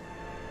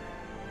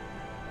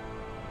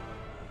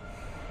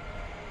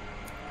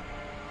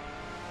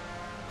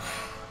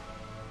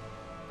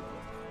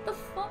 The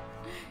fuck?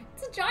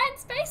 It's a giant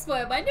space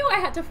worm. I knew I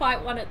had to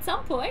fight one at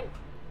some point.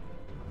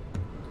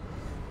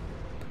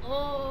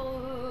 Oh.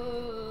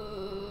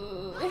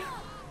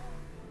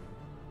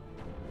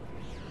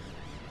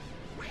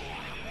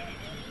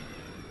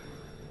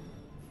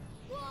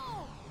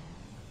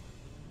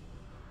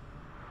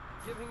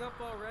 giving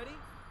up already?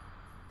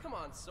 Come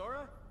on,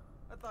 Sora.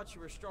 I thought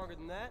you were stronger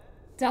than that.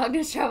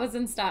 Darkness travels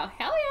in style.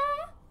 Hell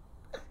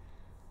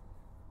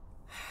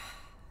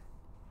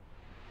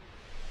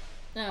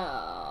yeah!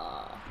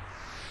 Oh.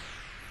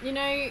 You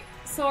know,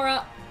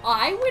 Sora,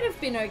 I would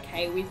have been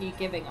okay with you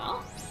giving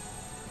up.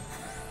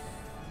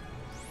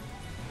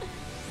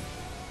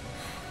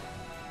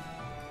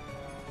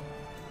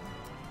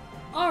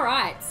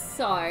 Alright,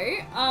 so,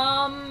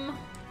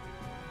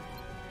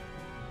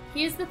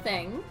 here's the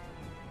thing.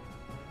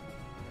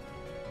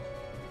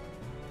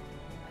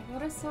 I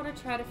gotta sort of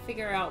try to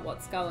figure out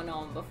what's going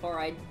on before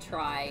I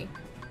try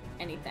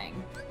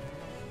anything.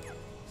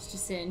 It's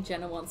just in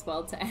Jenna wants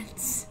world to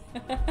end.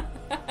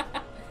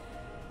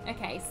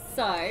 Okay,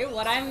 so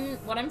what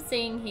I'm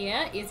seeing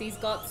here is he's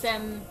got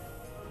some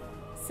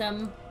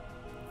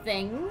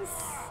things.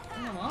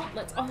 You know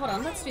what? Hold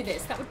on, let's do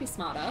this. That would be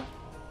smarter.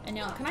 And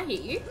now, can I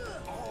hit you?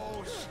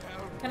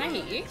 Can I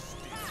hit you?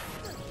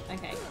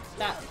 Okay,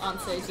 that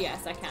answers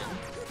yes, I can.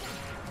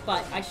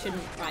 But I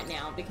shouldn't right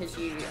now because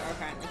you are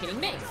apparently hitting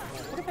me.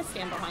 What if I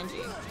stand behind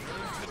you?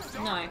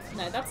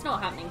 No, that's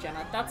not happening,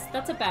 Jenna.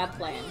 That's a bad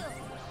plan.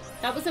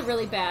 That was a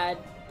really bad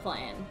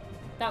plan.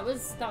 That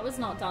was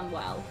not done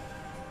well.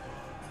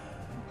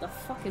 What the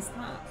fuck is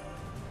that?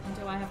 And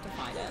do I have to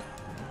fight it?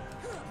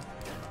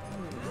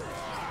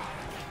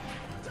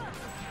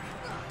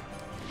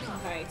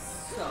 Okay,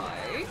 so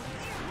I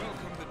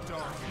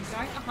don't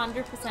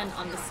 100%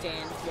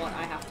 understand what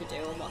I have to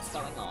do and what's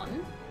going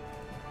on.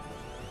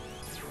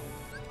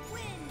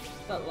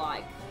 But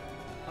like,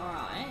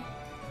 alright.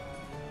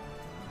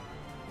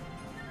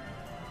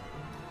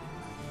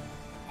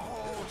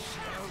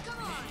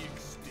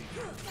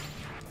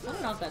 I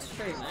don't know if that's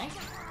true, mate.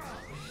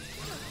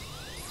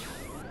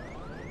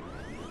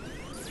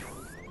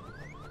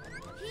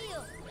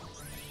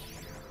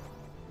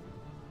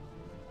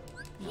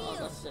 No,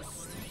 that's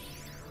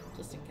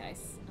just in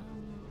case.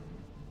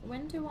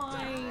 When do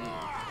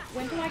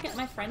I get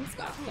my friends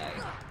back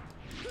though?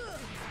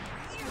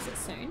 Is it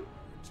soon?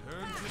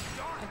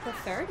 I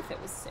prefer it if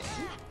it was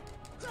soon.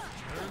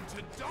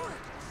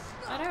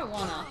 I don't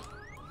wanna.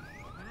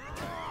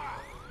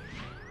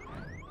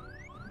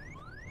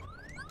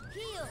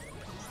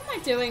 What am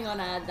I doing on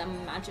the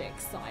magic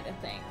side of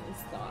things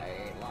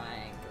though?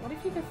 Like, what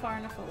if you go far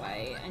enough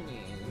away and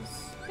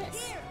use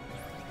this?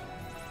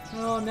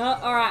 Oh no,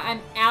 alright,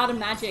 I'm out of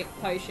magic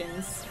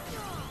potions.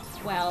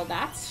 Well,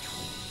 that's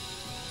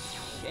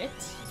shit.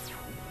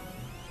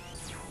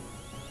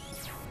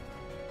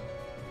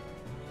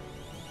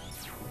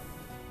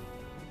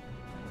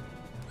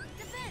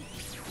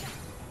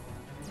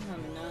 Oh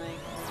no,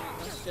 alright,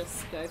 let's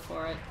just go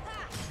for it.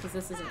 Because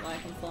this isn't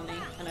working for me,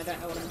 and I don't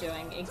know what I'm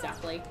doing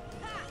exactly.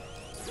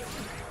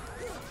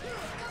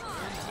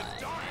 Okay.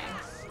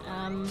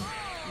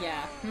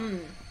 Yeah,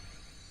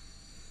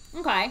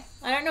 Okay,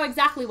 I don't know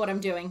exactly what I'm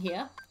doing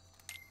here.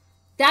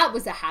 That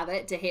was a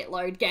habit to hit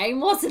load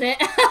game, wasn't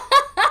it?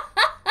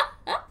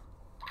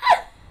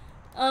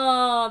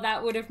 Oh,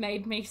 that would have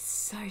made me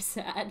so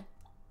sad.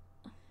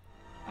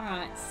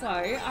 Alright, so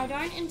I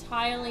don't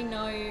entirely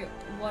know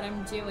what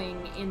I'm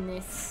doing in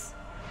this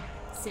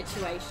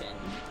situation.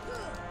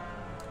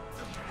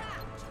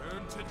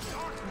 Return to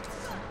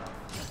darkness.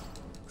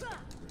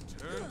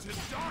 Return to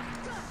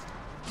darkness.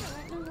 I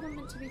don't know what I'm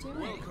meant to be doing.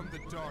 Welcome the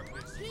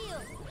darkness.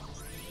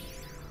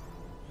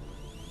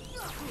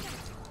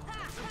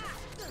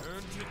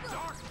 Return to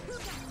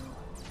darkness.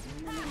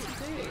 What am I meant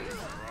to do?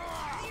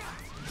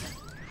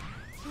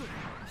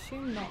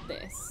 Assume not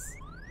this.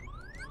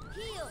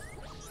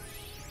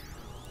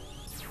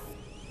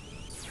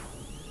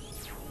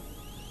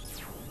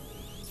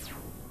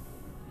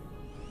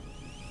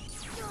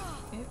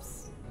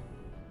 Oops.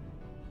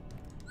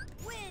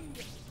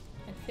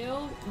 I'd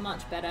feel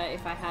much better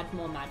if I had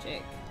more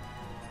magic.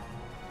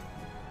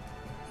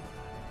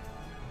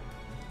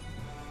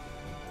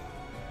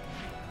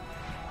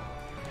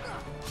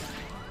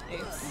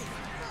 Oops.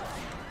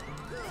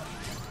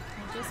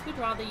 I just would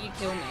rather you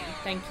kill me.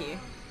 Thank you.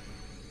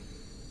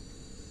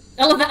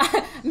 Oh,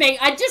 that me.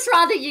 I'd just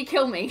rather you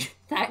kill me.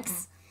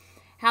 Thanks.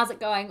 How's it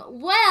going?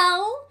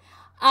 Well,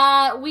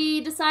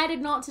 we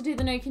decided not to do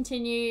the no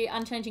continue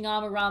unchanging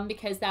armor run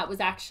because that was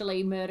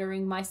actually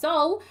murdering my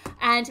soul,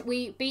 and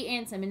we beat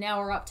Ansem, and now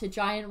we're up to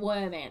giant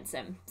worm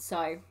Ansem.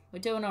 So we're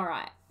doing all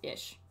right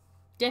ish.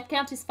 Death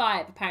count is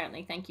 5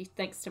 apparently.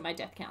 Thanks to my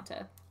death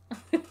counter.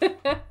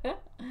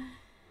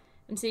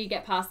 Until you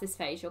get past this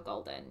phase, you're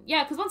golden.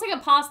 Yeah, because once I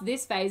get past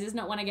this phase, isn't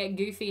it when I get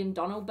Goofy and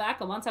Donald back?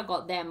 And once I've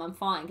got them, I'm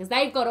fine. Because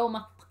they've got all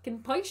my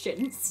fucking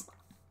potions.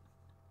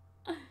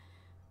 Well,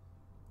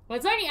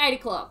 it's only 8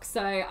 o'clock,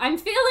 so I'm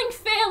feeling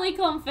fairly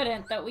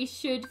confident that we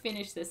should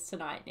finish this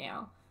tonight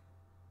now.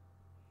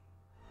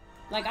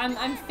 Like,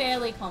 I'm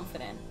fairly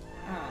confident.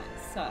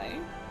 Alright, so...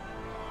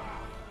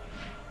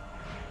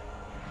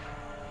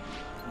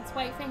 let's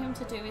wait for him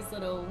to do his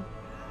little...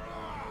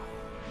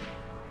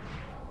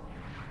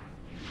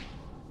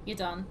 You're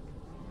done.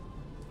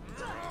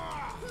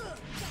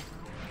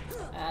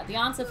 The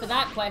answer for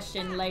that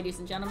question, ladies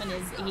and gentlemen,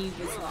 is he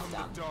was not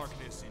done.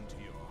 Darkness into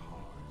your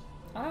heart.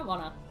 I don't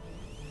wanna.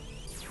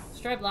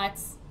 Strobe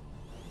lights.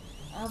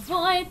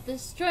 Avoid the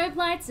strobe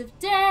lights of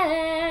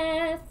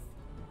death.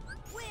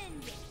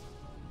 Wind.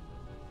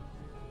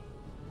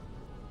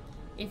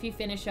 If you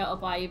finish it, I'll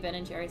buy you Ben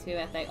and Jerry's for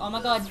your birthday. Oh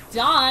my god,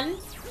 done!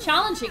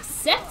 Challenge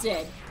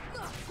accepted!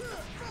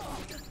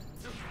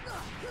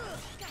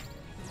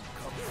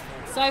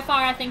 So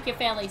far, I think you're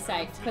fairly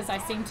safe, because I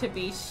seem to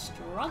be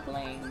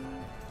struggling.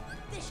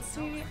 Let's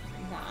do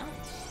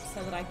that,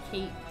 so that I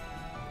keep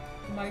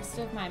most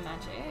of my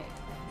magic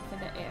for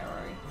the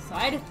arrow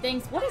side of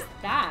things. What is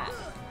that?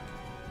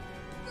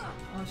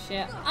 Oh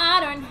shit. I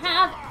don't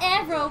have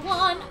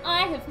everyone.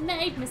 I have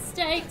made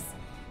mistakes.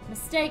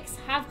 Mistakes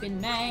have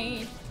been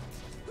made.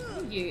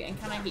 Who are you, and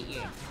can I hit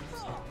you?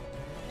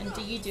 And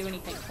do you do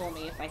anything for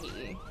me if I hit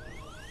you?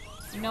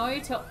 No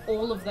to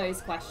all of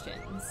those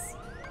questions.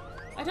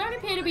 I don't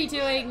appear to be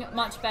doing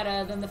much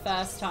better than the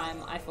first time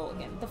I fought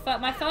him.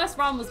 My first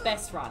run was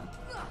best run.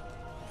 Oh,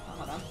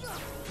 hold on.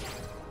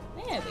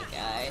 There we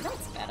go.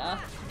 That's better.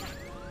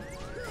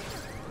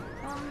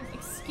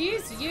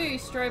 Excuse you,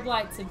 strobe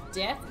lights of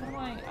death. How do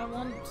I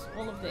want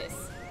all of this.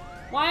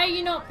 Why are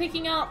you not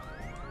picking up?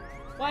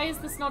 Why is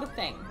this not a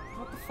thing?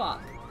 What the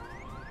fuck?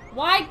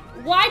 Why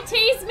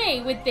tease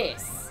me with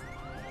this?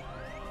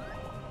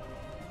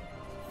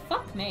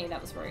 Fuck me,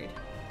 that was rude.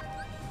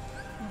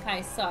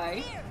 Okay,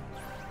 so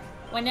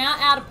we're now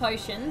out of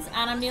potions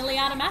and I'm nearly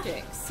out of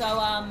magic. So,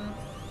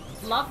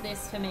 love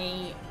this for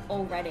me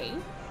already.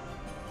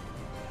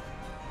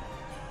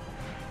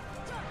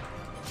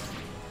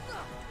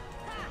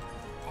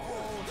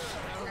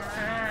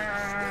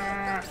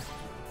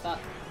 Fuck.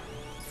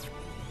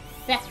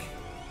 Feck.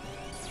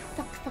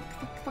 Fuck, fuck,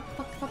 fuck, fuck,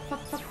 fuck, fuck,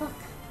 fuck, fuck, fuck.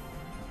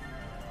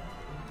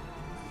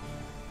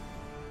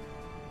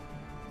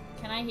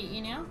 Can I hit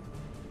you now?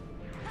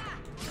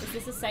 Is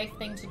this a safe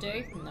thing to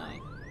do? No.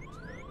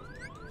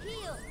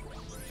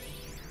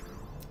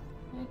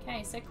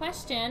 Okay, so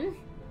question.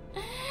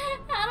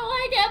 How do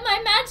I get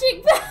my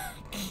magic back?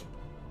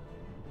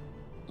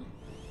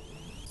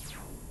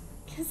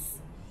 Because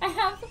I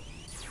have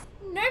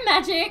no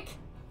magic,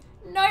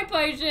 no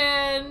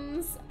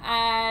potions,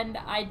 and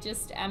I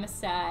just am a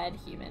sad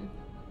human.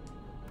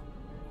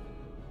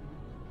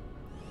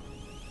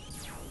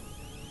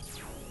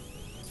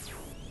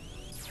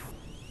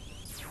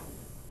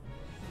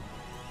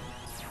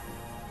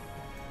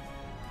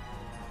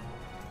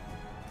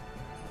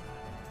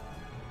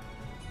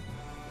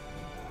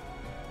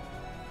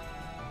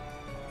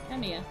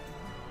 Come here.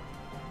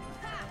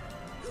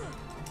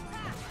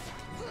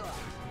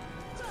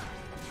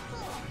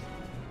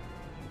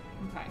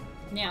 Okay.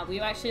 Now, will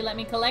you actually let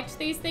me collect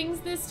these things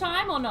this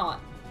time or not?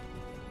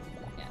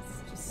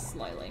 Yes, just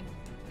slowly.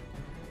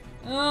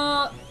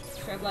 Oh,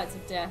 strobe lights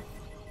of death.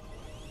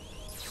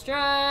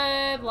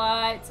 Strobe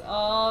lights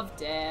of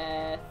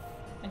death.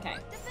 Okay.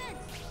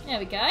 There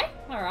we go.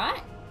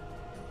 Alright.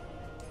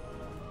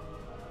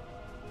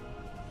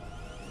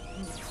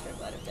 Strobe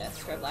light of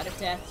death, strobe light of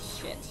death.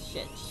 Shit,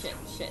 shit, shit,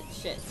 shit,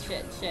 shit,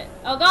 shit, shit.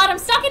 Oh god, I'm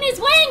stuck in his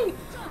wing!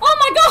 Oh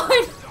my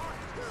god!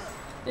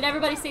 Did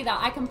everybody see that?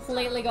 I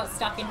completely got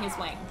stuck in his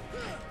wing.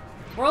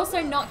 We're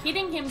also not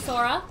hitting him,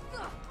 Sora.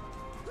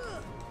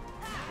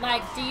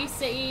 Like, do you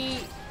see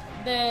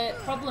the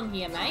problem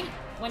here, mate?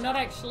 We're not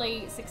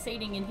actually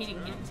succeeding in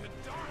hitting him.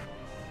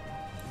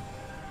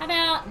 How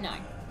about no?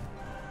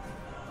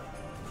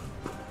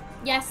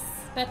 Yes,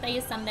 birthday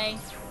is Sunday.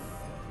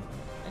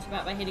 Much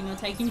about by hitting or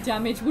taking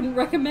damage. Wouldn't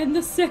recommend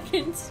the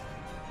second.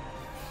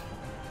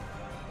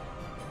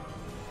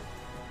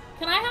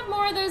 Can I have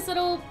more of those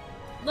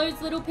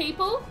little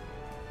people?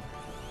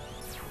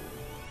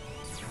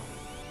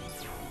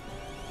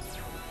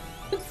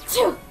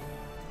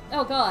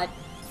 Oh god.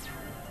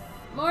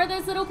 More of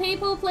those little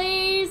people,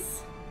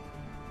 please.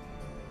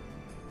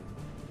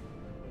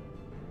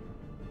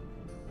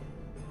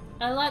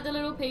 I like the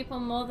little people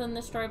more than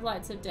the strobe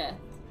lights of death.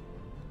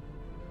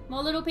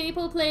 More little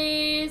people,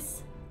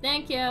 please.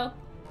 Thank you.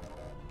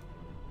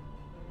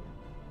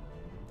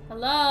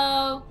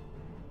 Hello?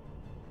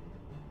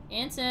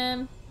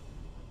 Ansem.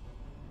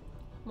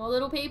 More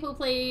little people,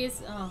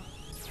 please. Oh.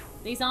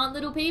 These aren't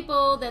little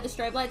people. They're the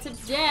strobe lights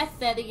of death.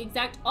 They're the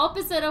exact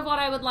opposite of what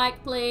I would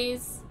like,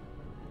 please.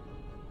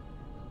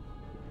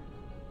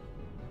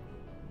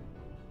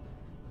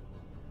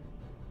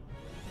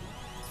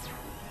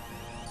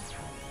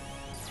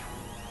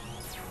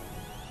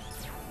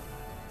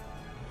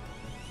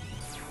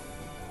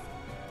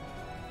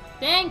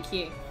 Thank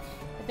you.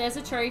 If there's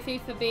a trophy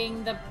for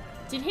being the...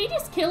 Did he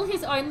just kill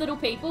his own little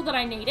people that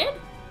I needed?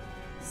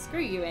 Screw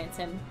you,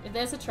 Ansem. If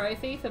there's a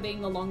trophy for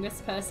being the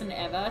longest person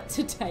ever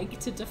to take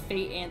to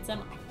defeat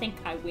Ansem, I think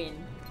I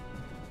win.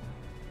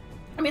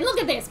 I mean, look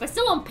at this. We're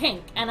still on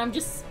pink, and I'm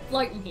just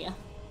floating here.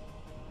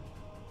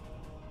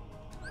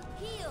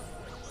 Heal.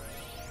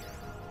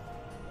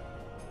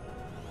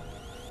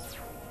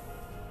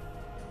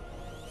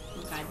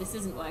 Okay, this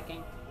isn't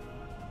working.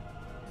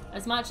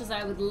 As much as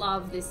I would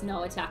love this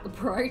no attack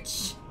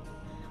approach,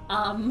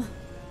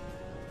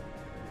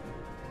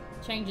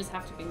 changes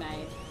have to be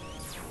made.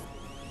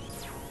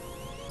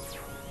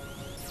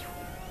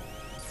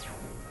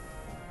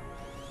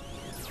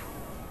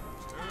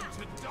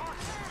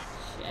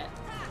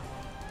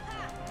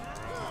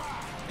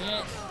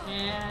 Hit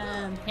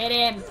him. Hit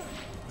him.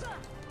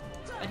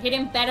 But hit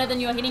him better than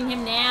you're hitting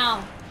him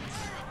now.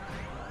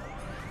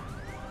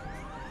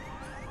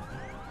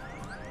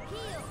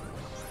 Heal.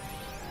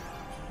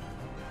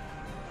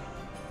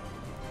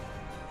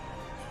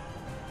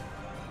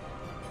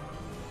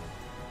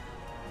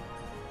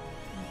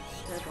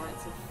 Strobe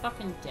lights of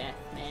fucking death,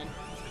 man.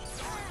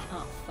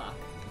 Oh, fuck.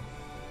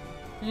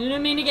 I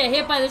didn't mean to get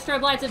hit by the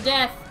strobe lights of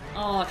death.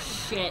 Oh,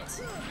 shit.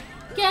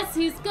 Guess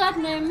who's got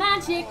no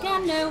magic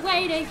and no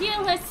way to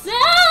heal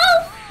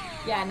herself?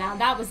 Yeah, now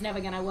that was never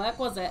gonna work,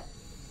 was it?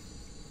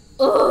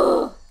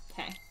 Ugh.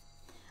 Okay.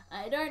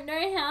 I don't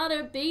know how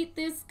to beat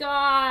this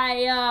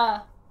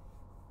guy.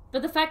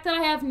 But the fact that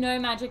I have no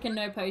magic and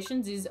no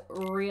potions is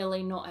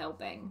really not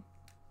helping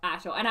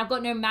at all. And I've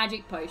got no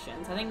magic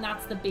potions. I think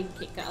that's the big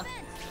kicker.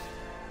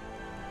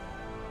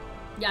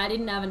 Yeah, I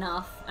didn't have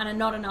enough. And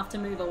not enough to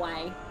move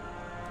away.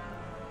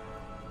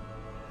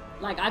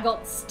 Like, I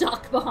got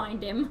stuck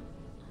behind him.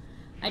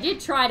 I did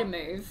try to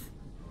move,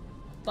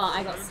 but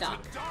I got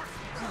stuck.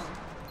 Oh.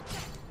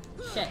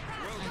 Shit.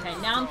 Okay,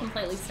 now I'm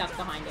completely stuck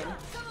behind him.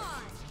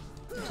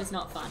 Which is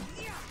not fun.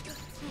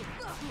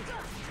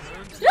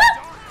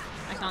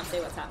 I can't see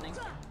what's happening.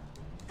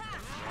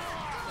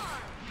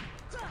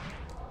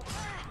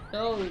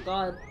 Oh,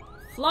 God.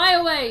 Fly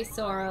away,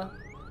 Sora.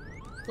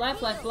 Fly,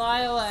 fly,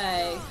 fly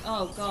away.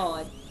 Oh,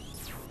 God.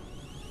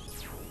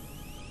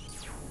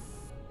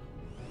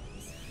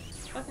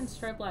 Fucking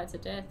strobe lights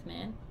of death,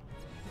 man.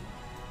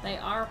 They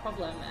are a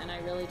problem, and I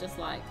really just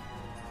like...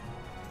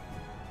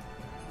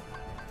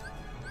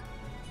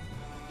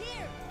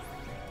 Here.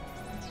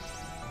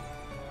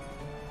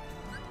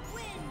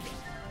 Wind.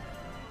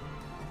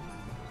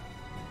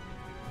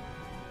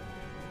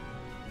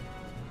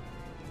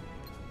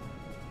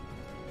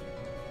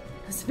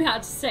 I was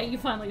about to say you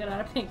finally got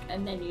out of pink,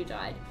 and then you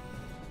died.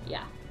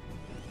 Yeah.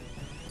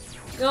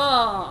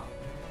 Oh!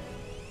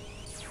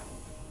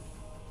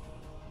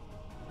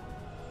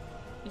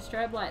 These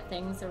strobe light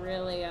things are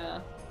really,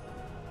 a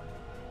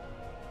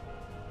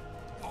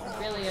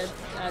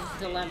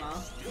dilemma.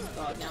 Oh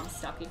God, now I'm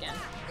stuck again.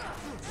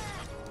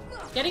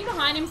 Getting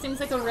behind him seems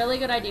like a really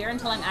good idea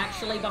until I'm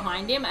actually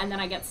behind him, and then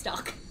I get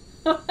stuck.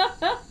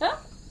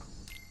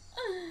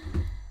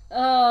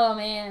 Oh,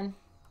 man.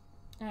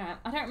 Alright,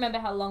 I don't remember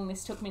how long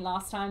this took me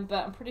last time,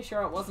 but I'm pretty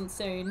sure it wasn't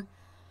soon.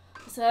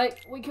 So,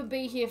 we could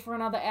be here for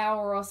another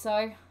hour or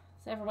so.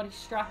 So everybody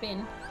strap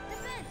in.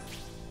 Defense.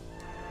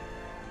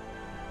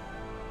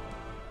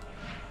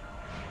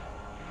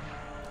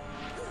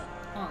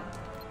 Oh.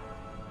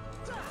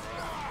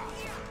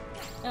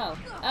 Oh,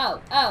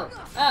 oh, oh,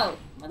 oh.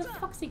 Where the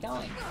fuck's he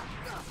going?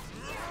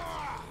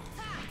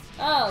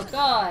 Oh,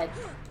 God.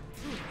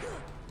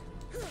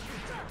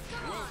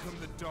 Welcome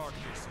the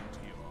darkness into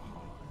your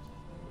heart.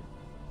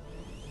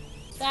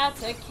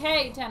 That's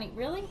okay, Danny.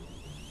 Really?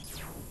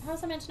 How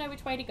was I meant to know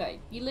which way to go?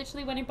 You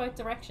literally went in both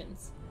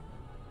directions.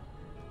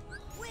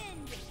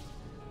 Wind.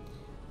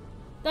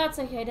 That's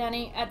okay,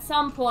 Danny. At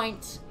some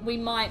point, we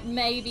might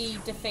maybe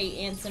defeat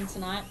Ansem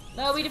tonight.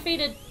 Well, we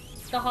defeated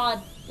the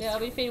hard... Yeah,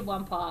 we defeated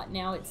one part.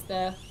 Now it's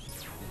the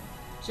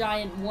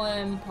giant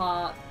worm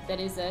part that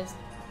is a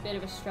bit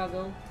of a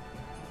struggle.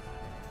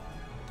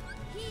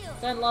 Heal.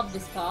 Don't love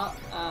this part.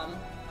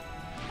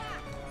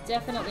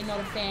 Definitely not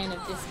a fan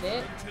of this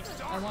bit.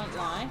 I won't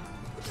lie.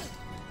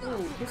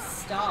 Ooh, his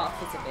staff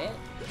is a bit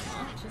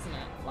much, isn't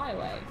it? Fly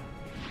away.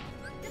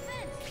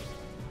 Defense.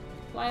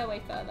 Fly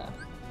away further.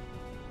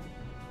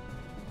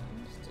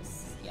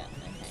 Just, yeah,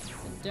 okay.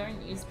 So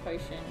don't use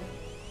potion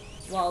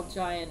while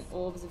giant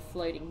orbs of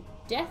floating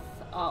death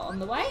are on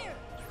the way. Here.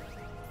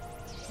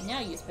 And now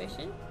use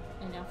potion.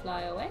 And now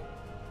fly away.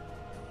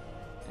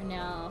 And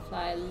now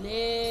fly a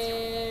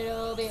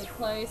little bit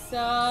closer.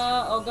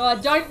 Oh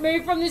God, don't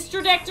move from this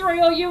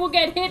trajectory or you will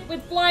get hit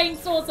with flying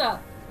saucer.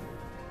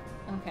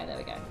 Okay, there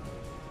we go.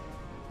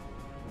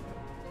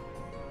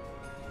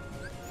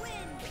 Wind.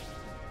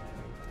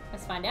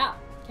 Let's find out.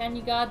 Can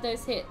you guard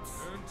those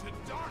hits? Turn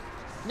to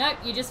darkness. Nope,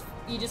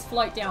 you just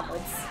float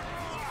downwards.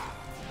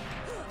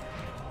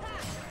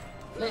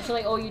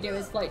 Literally all you do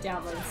is float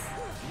downwards.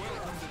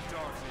 Welcome to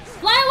darkness.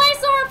 Fly away,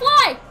 Sora,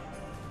 fly!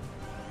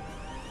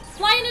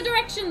 Fly in a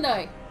direction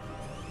though.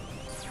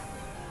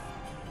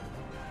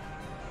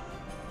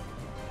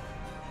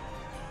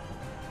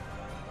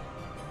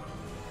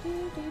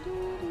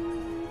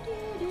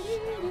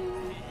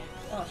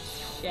 Oh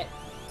shit.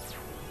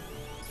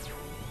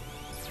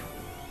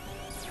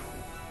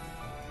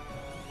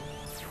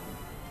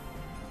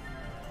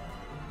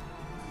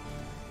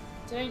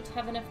 Don't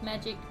have enough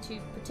magic to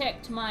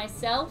protect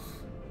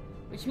myself,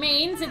 which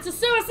means it's a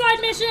suicide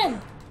mission!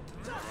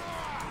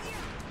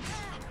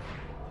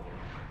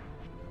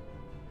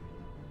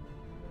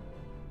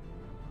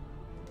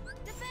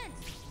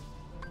 Defense.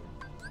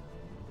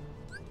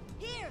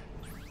 Here.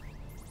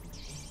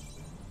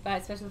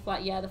 But especially the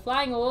flight. Yeah, the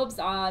flying orbs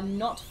are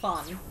not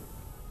fun.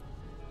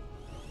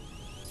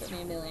 Took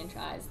me a million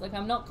tries. Look,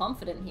 I'm not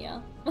confident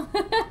here.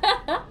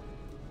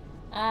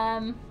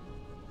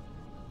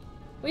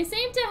 We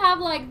seem to have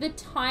like the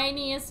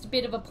tiniest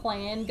bit of a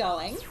plan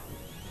going.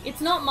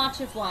 It's not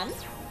much of one,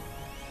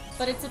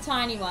 but it's a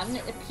tiny one.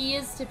 It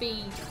appears to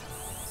be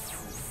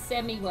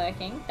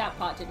semi-working. That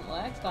part didn't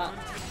work, but...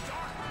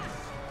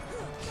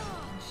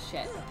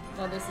 Shit.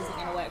 Well, this isn't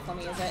gonna work for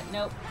me, is it?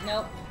 Nope,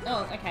 nope.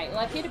 Oh, okay. Well,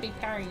 I appear to be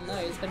parrying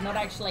those, but not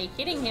actually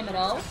hitting him at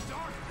all.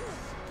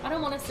 I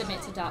don't want to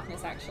submit to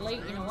darkness, actually.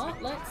 You know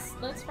what?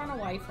 Let's run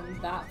away from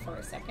that for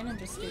a second and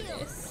just do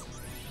this.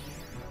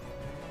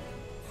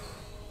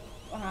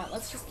 Alright,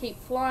 let's just keep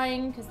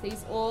flying, because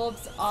these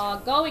orbs are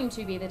going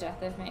to be the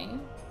death of me.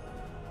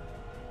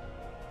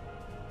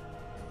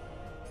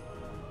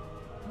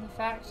 And the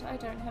fact I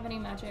don't have any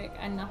magic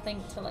and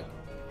nothing to, like,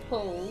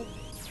 pull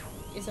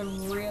is a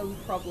real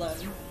problem.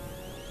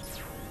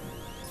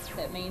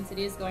 That means it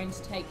is going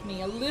to take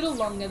me a little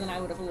longer than I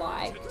would have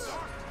liked.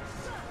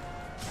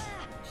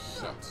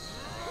 Shit.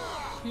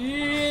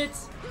 Shit!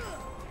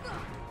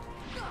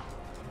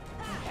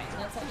 Okay,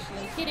 let's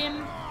actually hit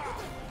him.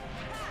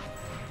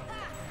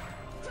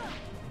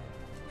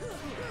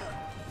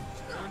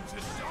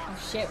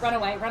 Oh shit, run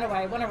away, run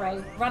away, run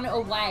away, run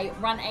away,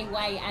 run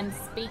away and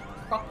speak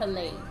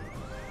properly.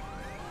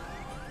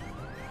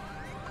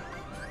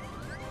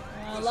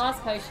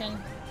 Last potion.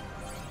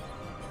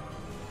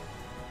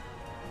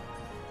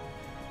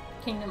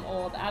 Kingdom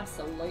Orb,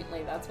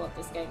 absolutely, that's what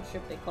this game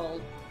should be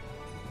called.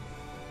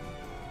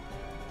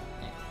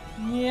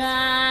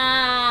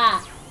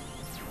 Yeah!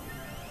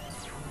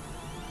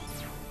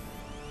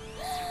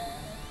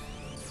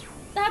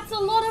 That's a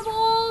lot of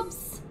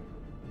orbs!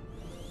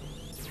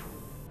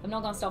 I'm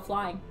not gonna stop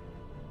flying.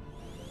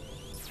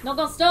 Not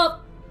gonna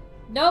stop!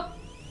 Nope.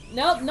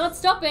 Nope, not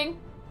stopping.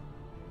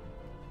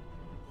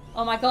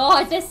 Oh my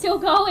god, they're still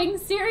going!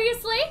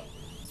 Seriously?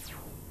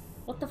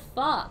 What the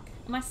fuck?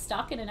 Am I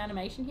stuck in an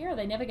animation here? Are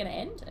they never gonna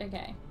end?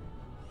 Okay.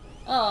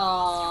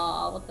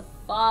 Oh, what the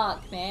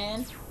fuck,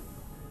 man?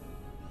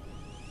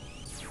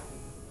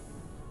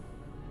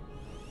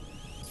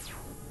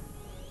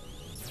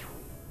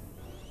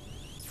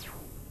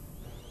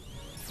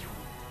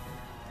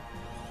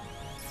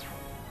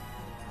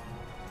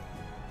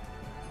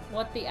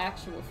 What the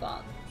actual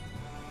fuck?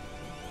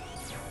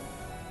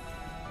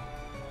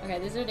 Okay,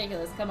 this is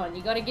ridiculous. Come on,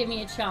 you gotta give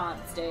me a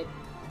chance, dude.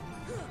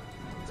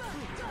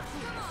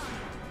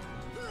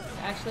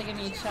 Actually give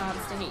me a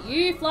chance to hit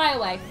you. Fly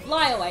away,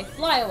 fly away,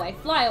 fly away,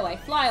 fly away,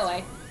 fly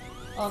away.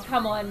 Oh,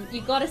 come on.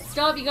 You gotta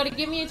stop. You gotta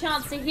give me a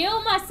chance to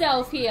heal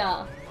myself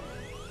here.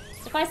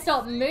 If I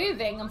stop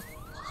moving, I'm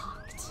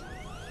fucked.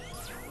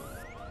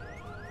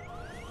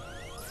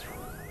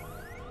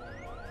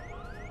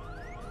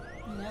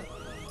 Nope.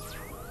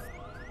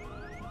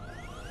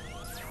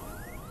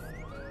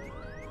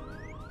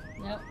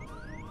 Nope.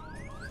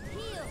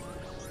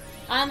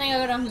 I don't think I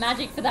got enough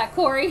magic for that,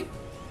 Corey.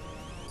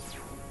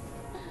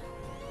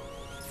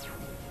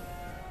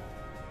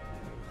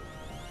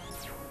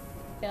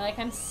 I feel like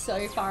I'm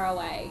so far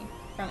away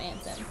from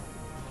Ansem.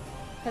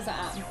 Because I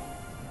am.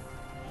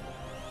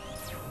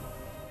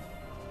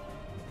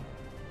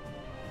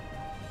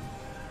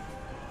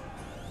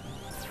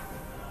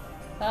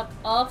 Fuck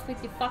off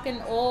with your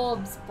fucking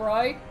orbs,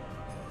 bro.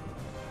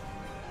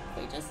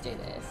 We just do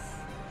this.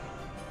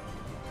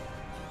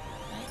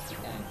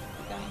 Keep going,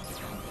 keep going,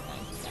 keep going, keep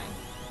going, keep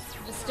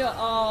going. Just do it.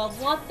 Oh,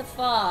 what the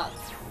fuck?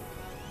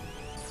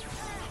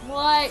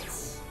 What?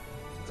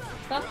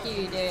 Fuck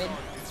you, dude.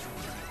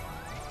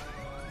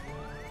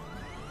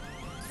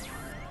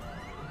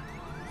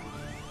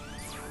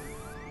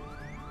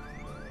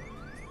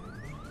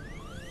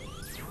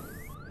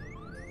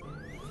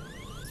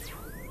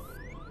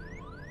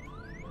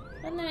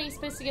 And then he's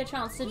supposed to get a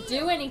chance to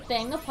do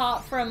anything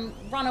apart from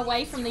run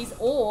away from these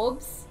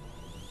orbs.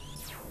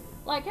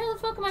 Like, how the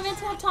fuck am I meant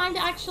to have time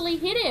to actually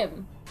hit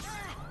him?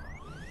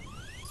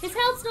 His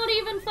health's not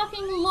even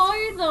fucking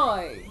low,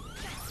 though.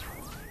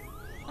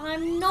 And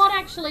I'm not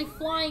actually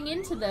flying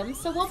into them,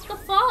 so what the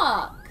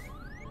fuck?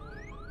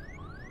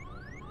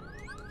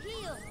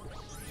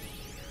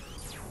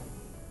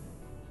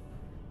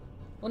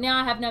 Well,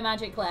 now I have no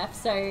magic left,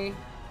 so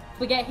if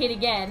we get hit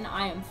again,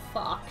 I am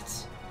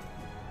fucked.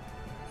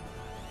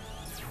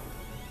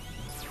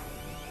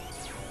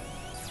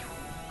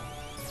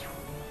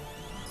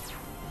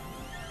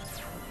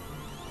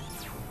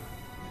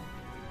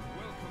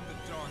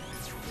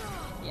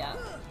 Yeah.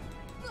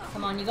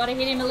 Come on, you gotta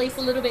hit him at least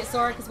a little bit,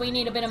 Sora, because we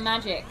need a bit of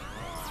magic.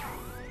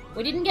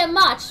 We didn't get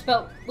much,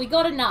 but we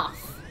got enough.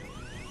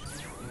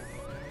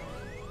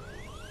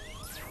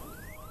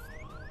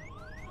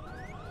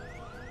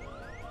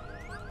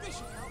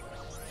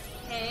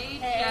 Hey,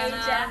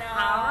 Jenna.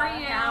 How are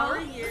you? How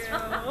are you?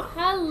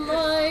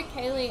 Hello,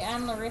 Kaylee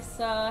and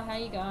Larissa. How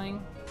you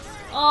going?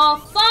 Oh,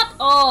 fuck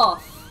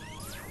off!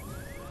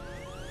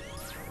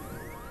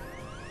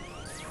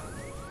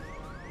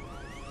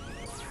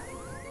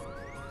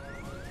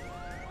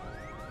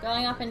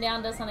 Going up and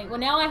down does something. Well,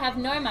 now I have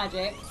no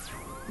magic.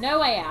 No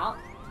way out.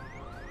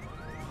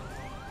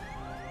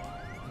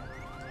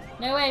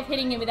 No way of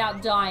hitting him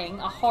without dying.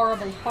 A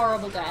horrible,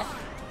 horrible death.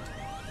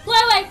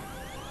 Fly away!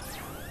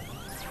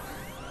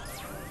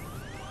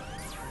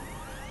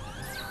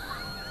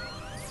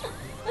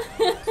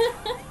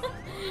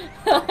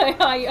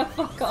 Oh, you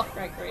fuck off,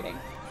 great greeting.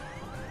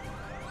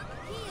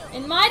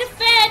 In my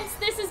defense,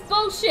 this is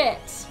bullshit.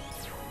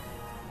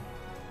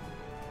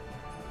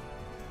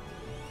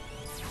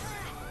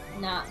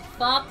 Nah,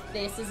 fuck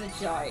this is a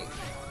joke.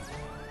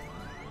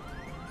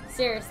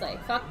 Seriously,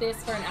 fuck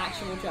this for an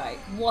actual joke.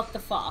 What the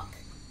fuck?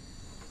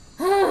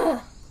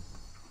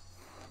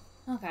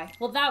 Okay,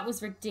 well that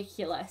was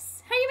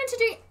ridiculous. How are you meant to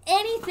do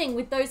anything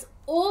with those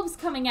orbs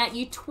coming at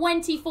you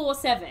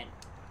 24/7?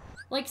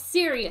 Like,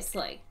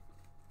 seriously.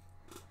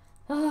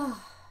 Wind.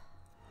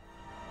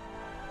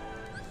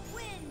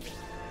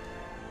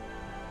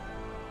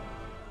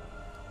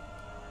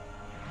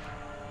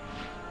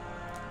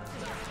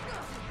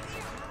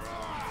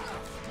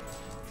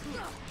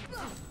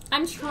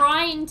 I'm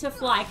trying to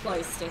fly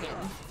close to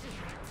him.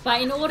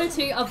 But in order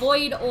to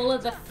avoid all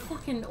of the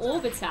fucking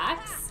orb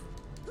attacks,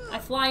 I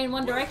fly in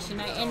one direction.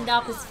 I end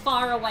up as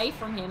far away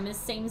from him as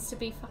seems to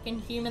be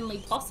fucking humanly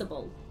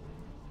possible.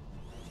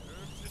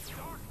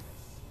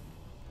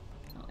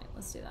 Oh wait,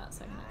 let's do that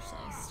so I can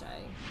actually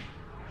stay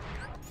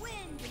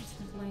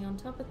reasonably on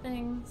top of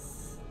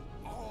things.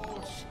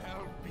 All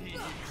shall be.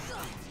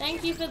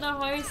 Thank you for the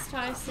host,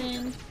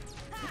 Tyson.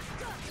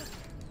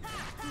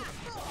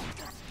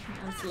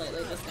 I'm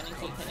absolutely just gonna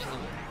keep hitting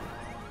him.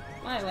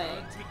 My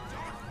way.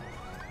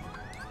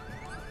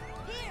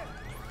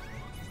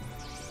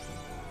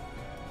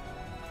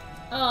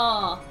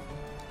 Oh,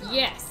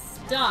 yes,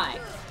 die.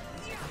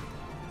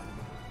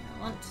 I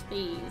want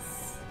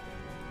these.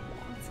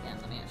 Once again,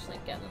 let me actually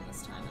get them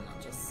this time and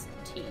not just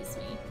tease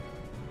me.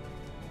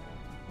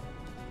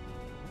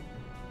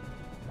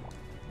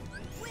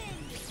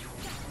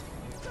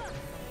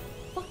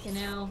 Fucking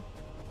hell.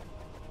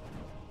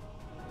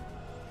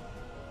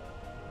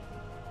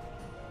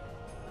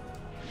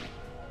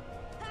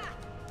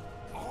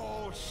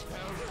 All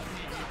shall be.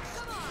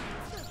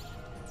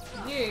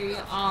 You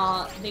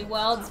are the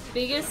world's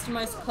biggest,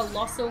 most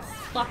colossal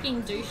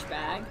fucking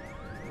douchebag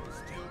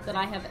that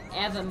I have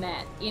ever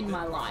met in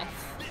my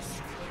life.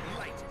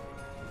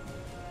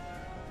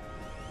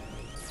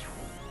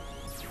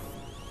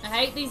 I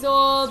hate these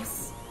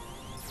orbs.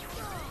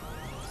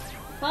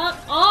 Fuck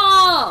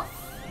off!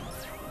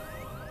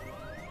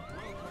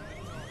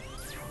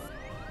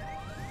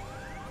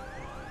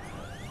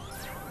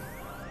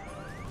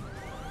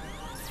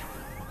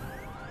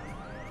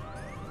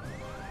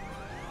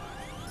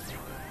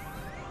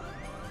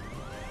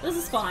 This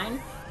is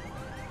fine.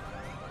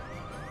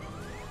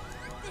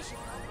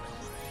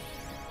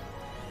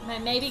 I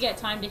might maybe get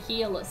time to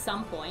heal at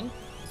some point.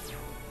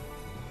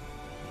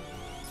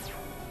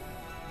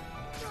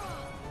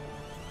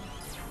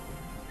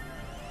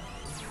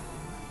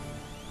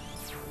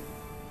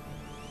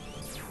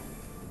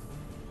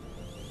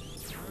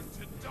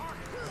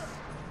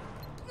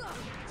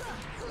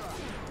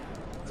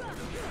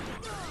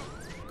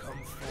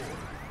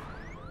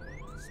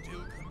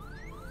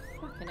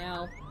 Fucking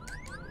hell.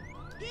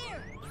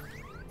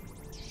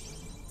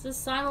 This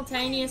is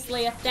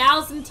simultaneously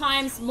 1,000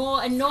 times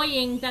more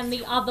annoying than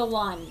the other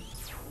one.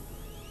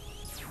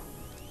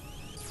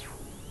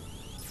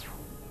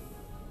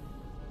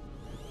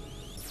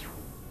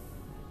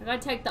 If I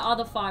take the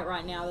other fight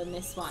right now than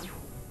this one.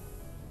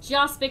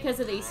 Just because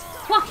of these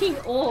fucking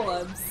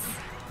orbs.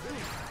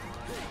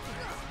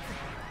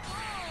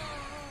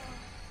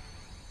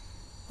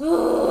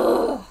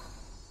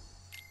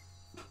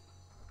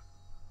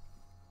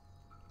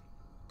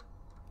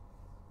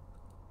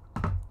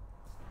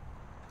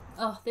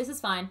 Oh, this is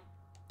fine.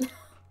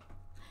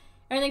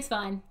 Everything's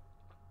fine.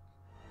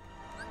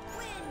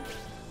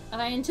 If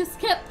I can just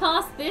get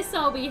past this,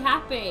 I'll be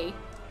happy.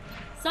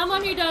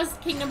 Someone who does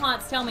Kingdom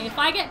Hearts, tell me, if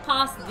I get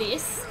past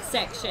this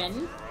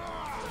section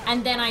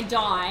and then I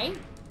die,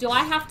 do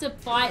I have to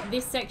fight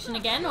this section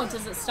again, or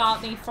does it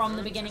start me from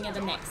the beginning of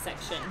the next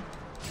section?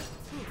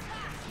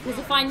 Because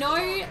if I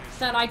know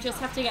that I just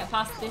have to get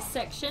past this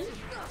section,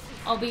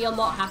 I'll be a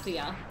lot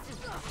happier.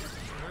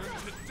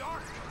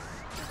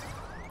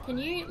 Can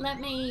you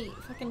let me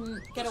fucking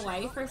get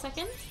away for a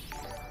second?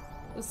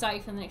 We'll start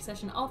you from the next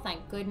session. Oh,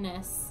 thank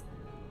goodness.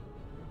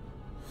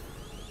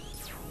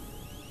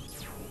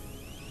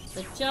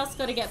 So just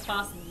gotta get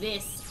past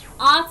this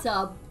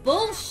utter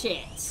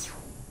bullshit.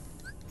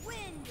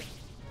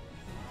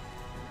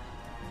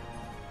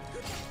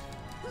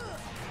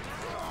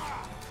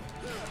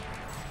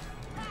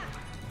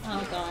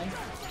 Oh god.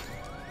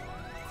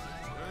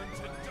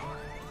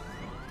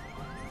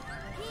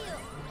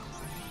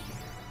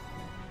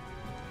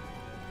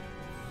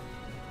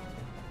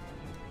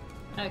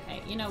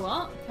 Okay, you know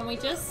what?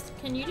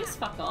 Can you just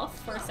fuck off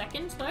for a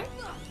second though?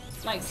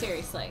 Like,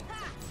 seriously.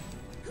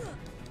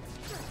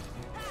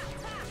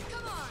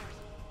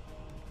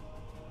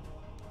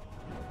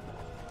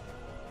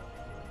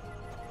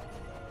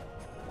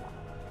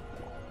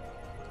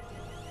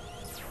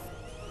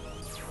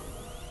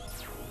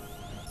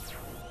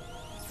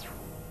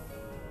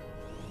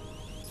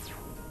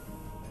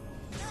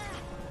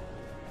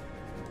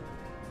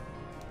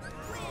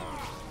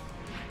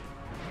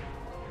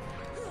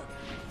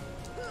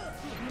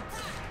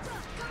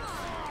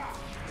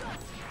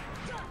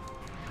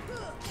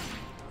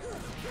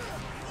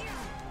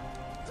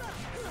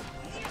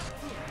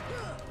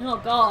 Oh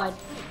god.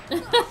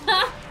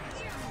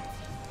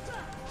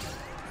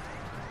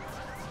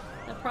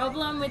 The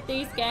problem with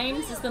these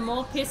games is the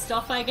more pissed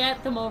off I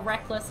get, the more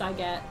reckless I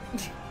get.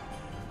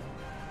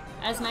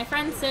 As my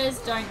friend says,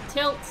 don't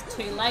tilt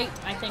too late.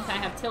 I think I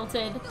have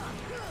tilted.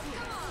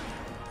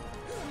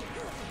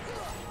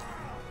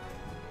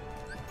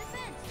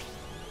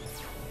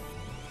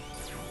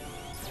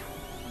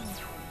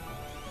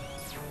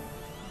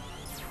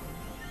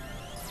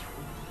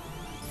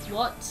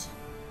 What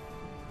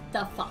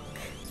the fuck?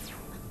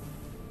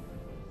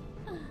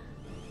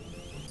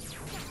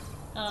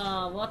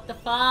 Oh, what the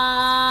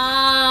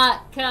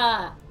fuck?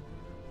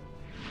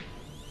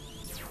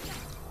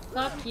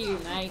 Fuck you,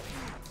 mate.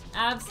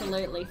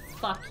 Absolutely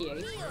fuck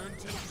you.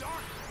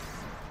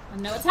 I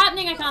know what's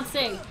happening, I can't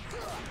see.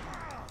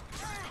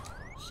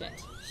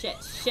 Shit,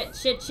 shit, shit,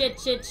 shit, shit,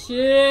 shit,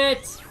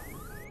 shit.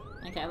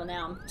 Okay, well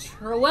now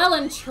I'm well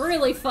and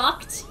truly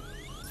fucked.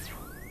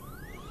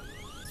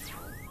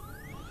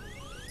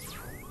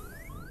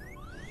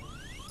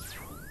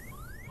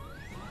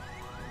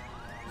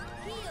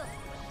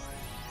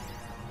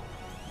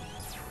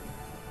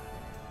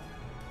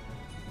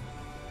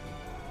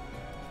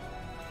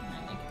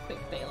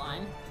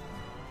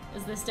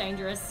 Is this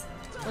dangerous?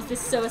 Was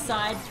this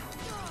suicide?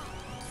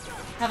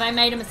 Have I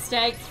made a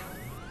mistake?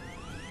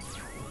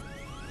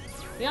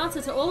 The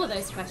answer to all of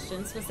those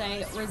questions was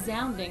a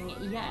resounding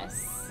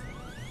yes.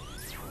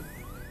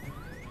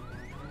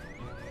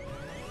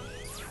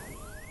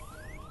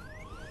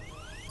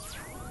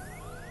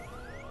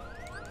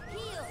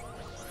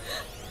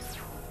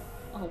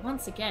 Oh,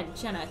 once again,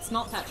 Jenna, it's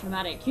not that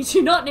dramatic. You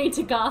do not need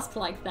to gasp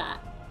like that.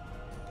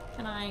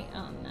 Can I?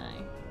 Oh no.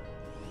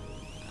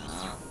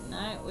 Oh,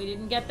 no, we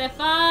didn't get there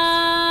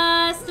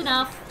fast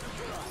enough.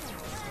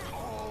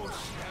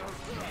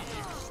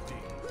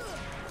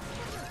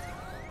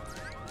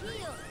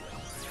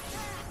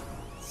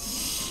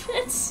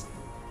 Shit.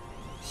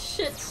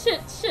 Shit,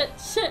 shit, shit,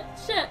 shit,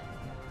 shit.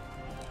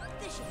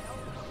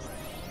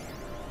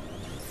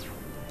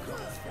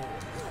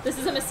 This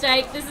is a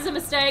mistake, this is a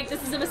mistake,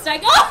 this is a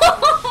mistake.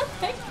 Oh!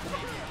 Thank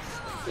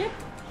you.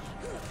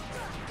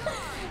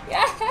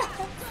 Yeah.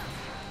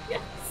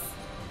 Yeah.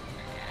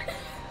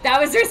 That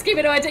was risky,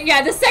 but I did.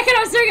 Yeah, the second I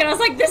was doing it, I was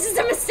like, this is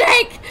a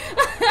mistake!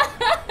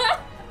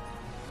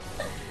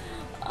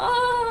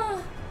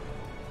 Oh.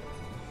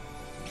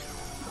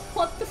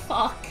 What the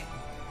fuck?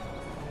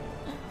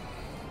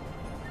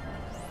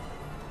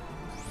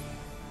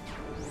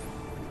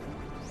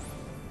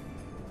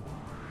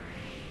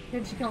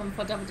 Did she kill him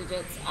for double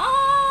digits? Oh!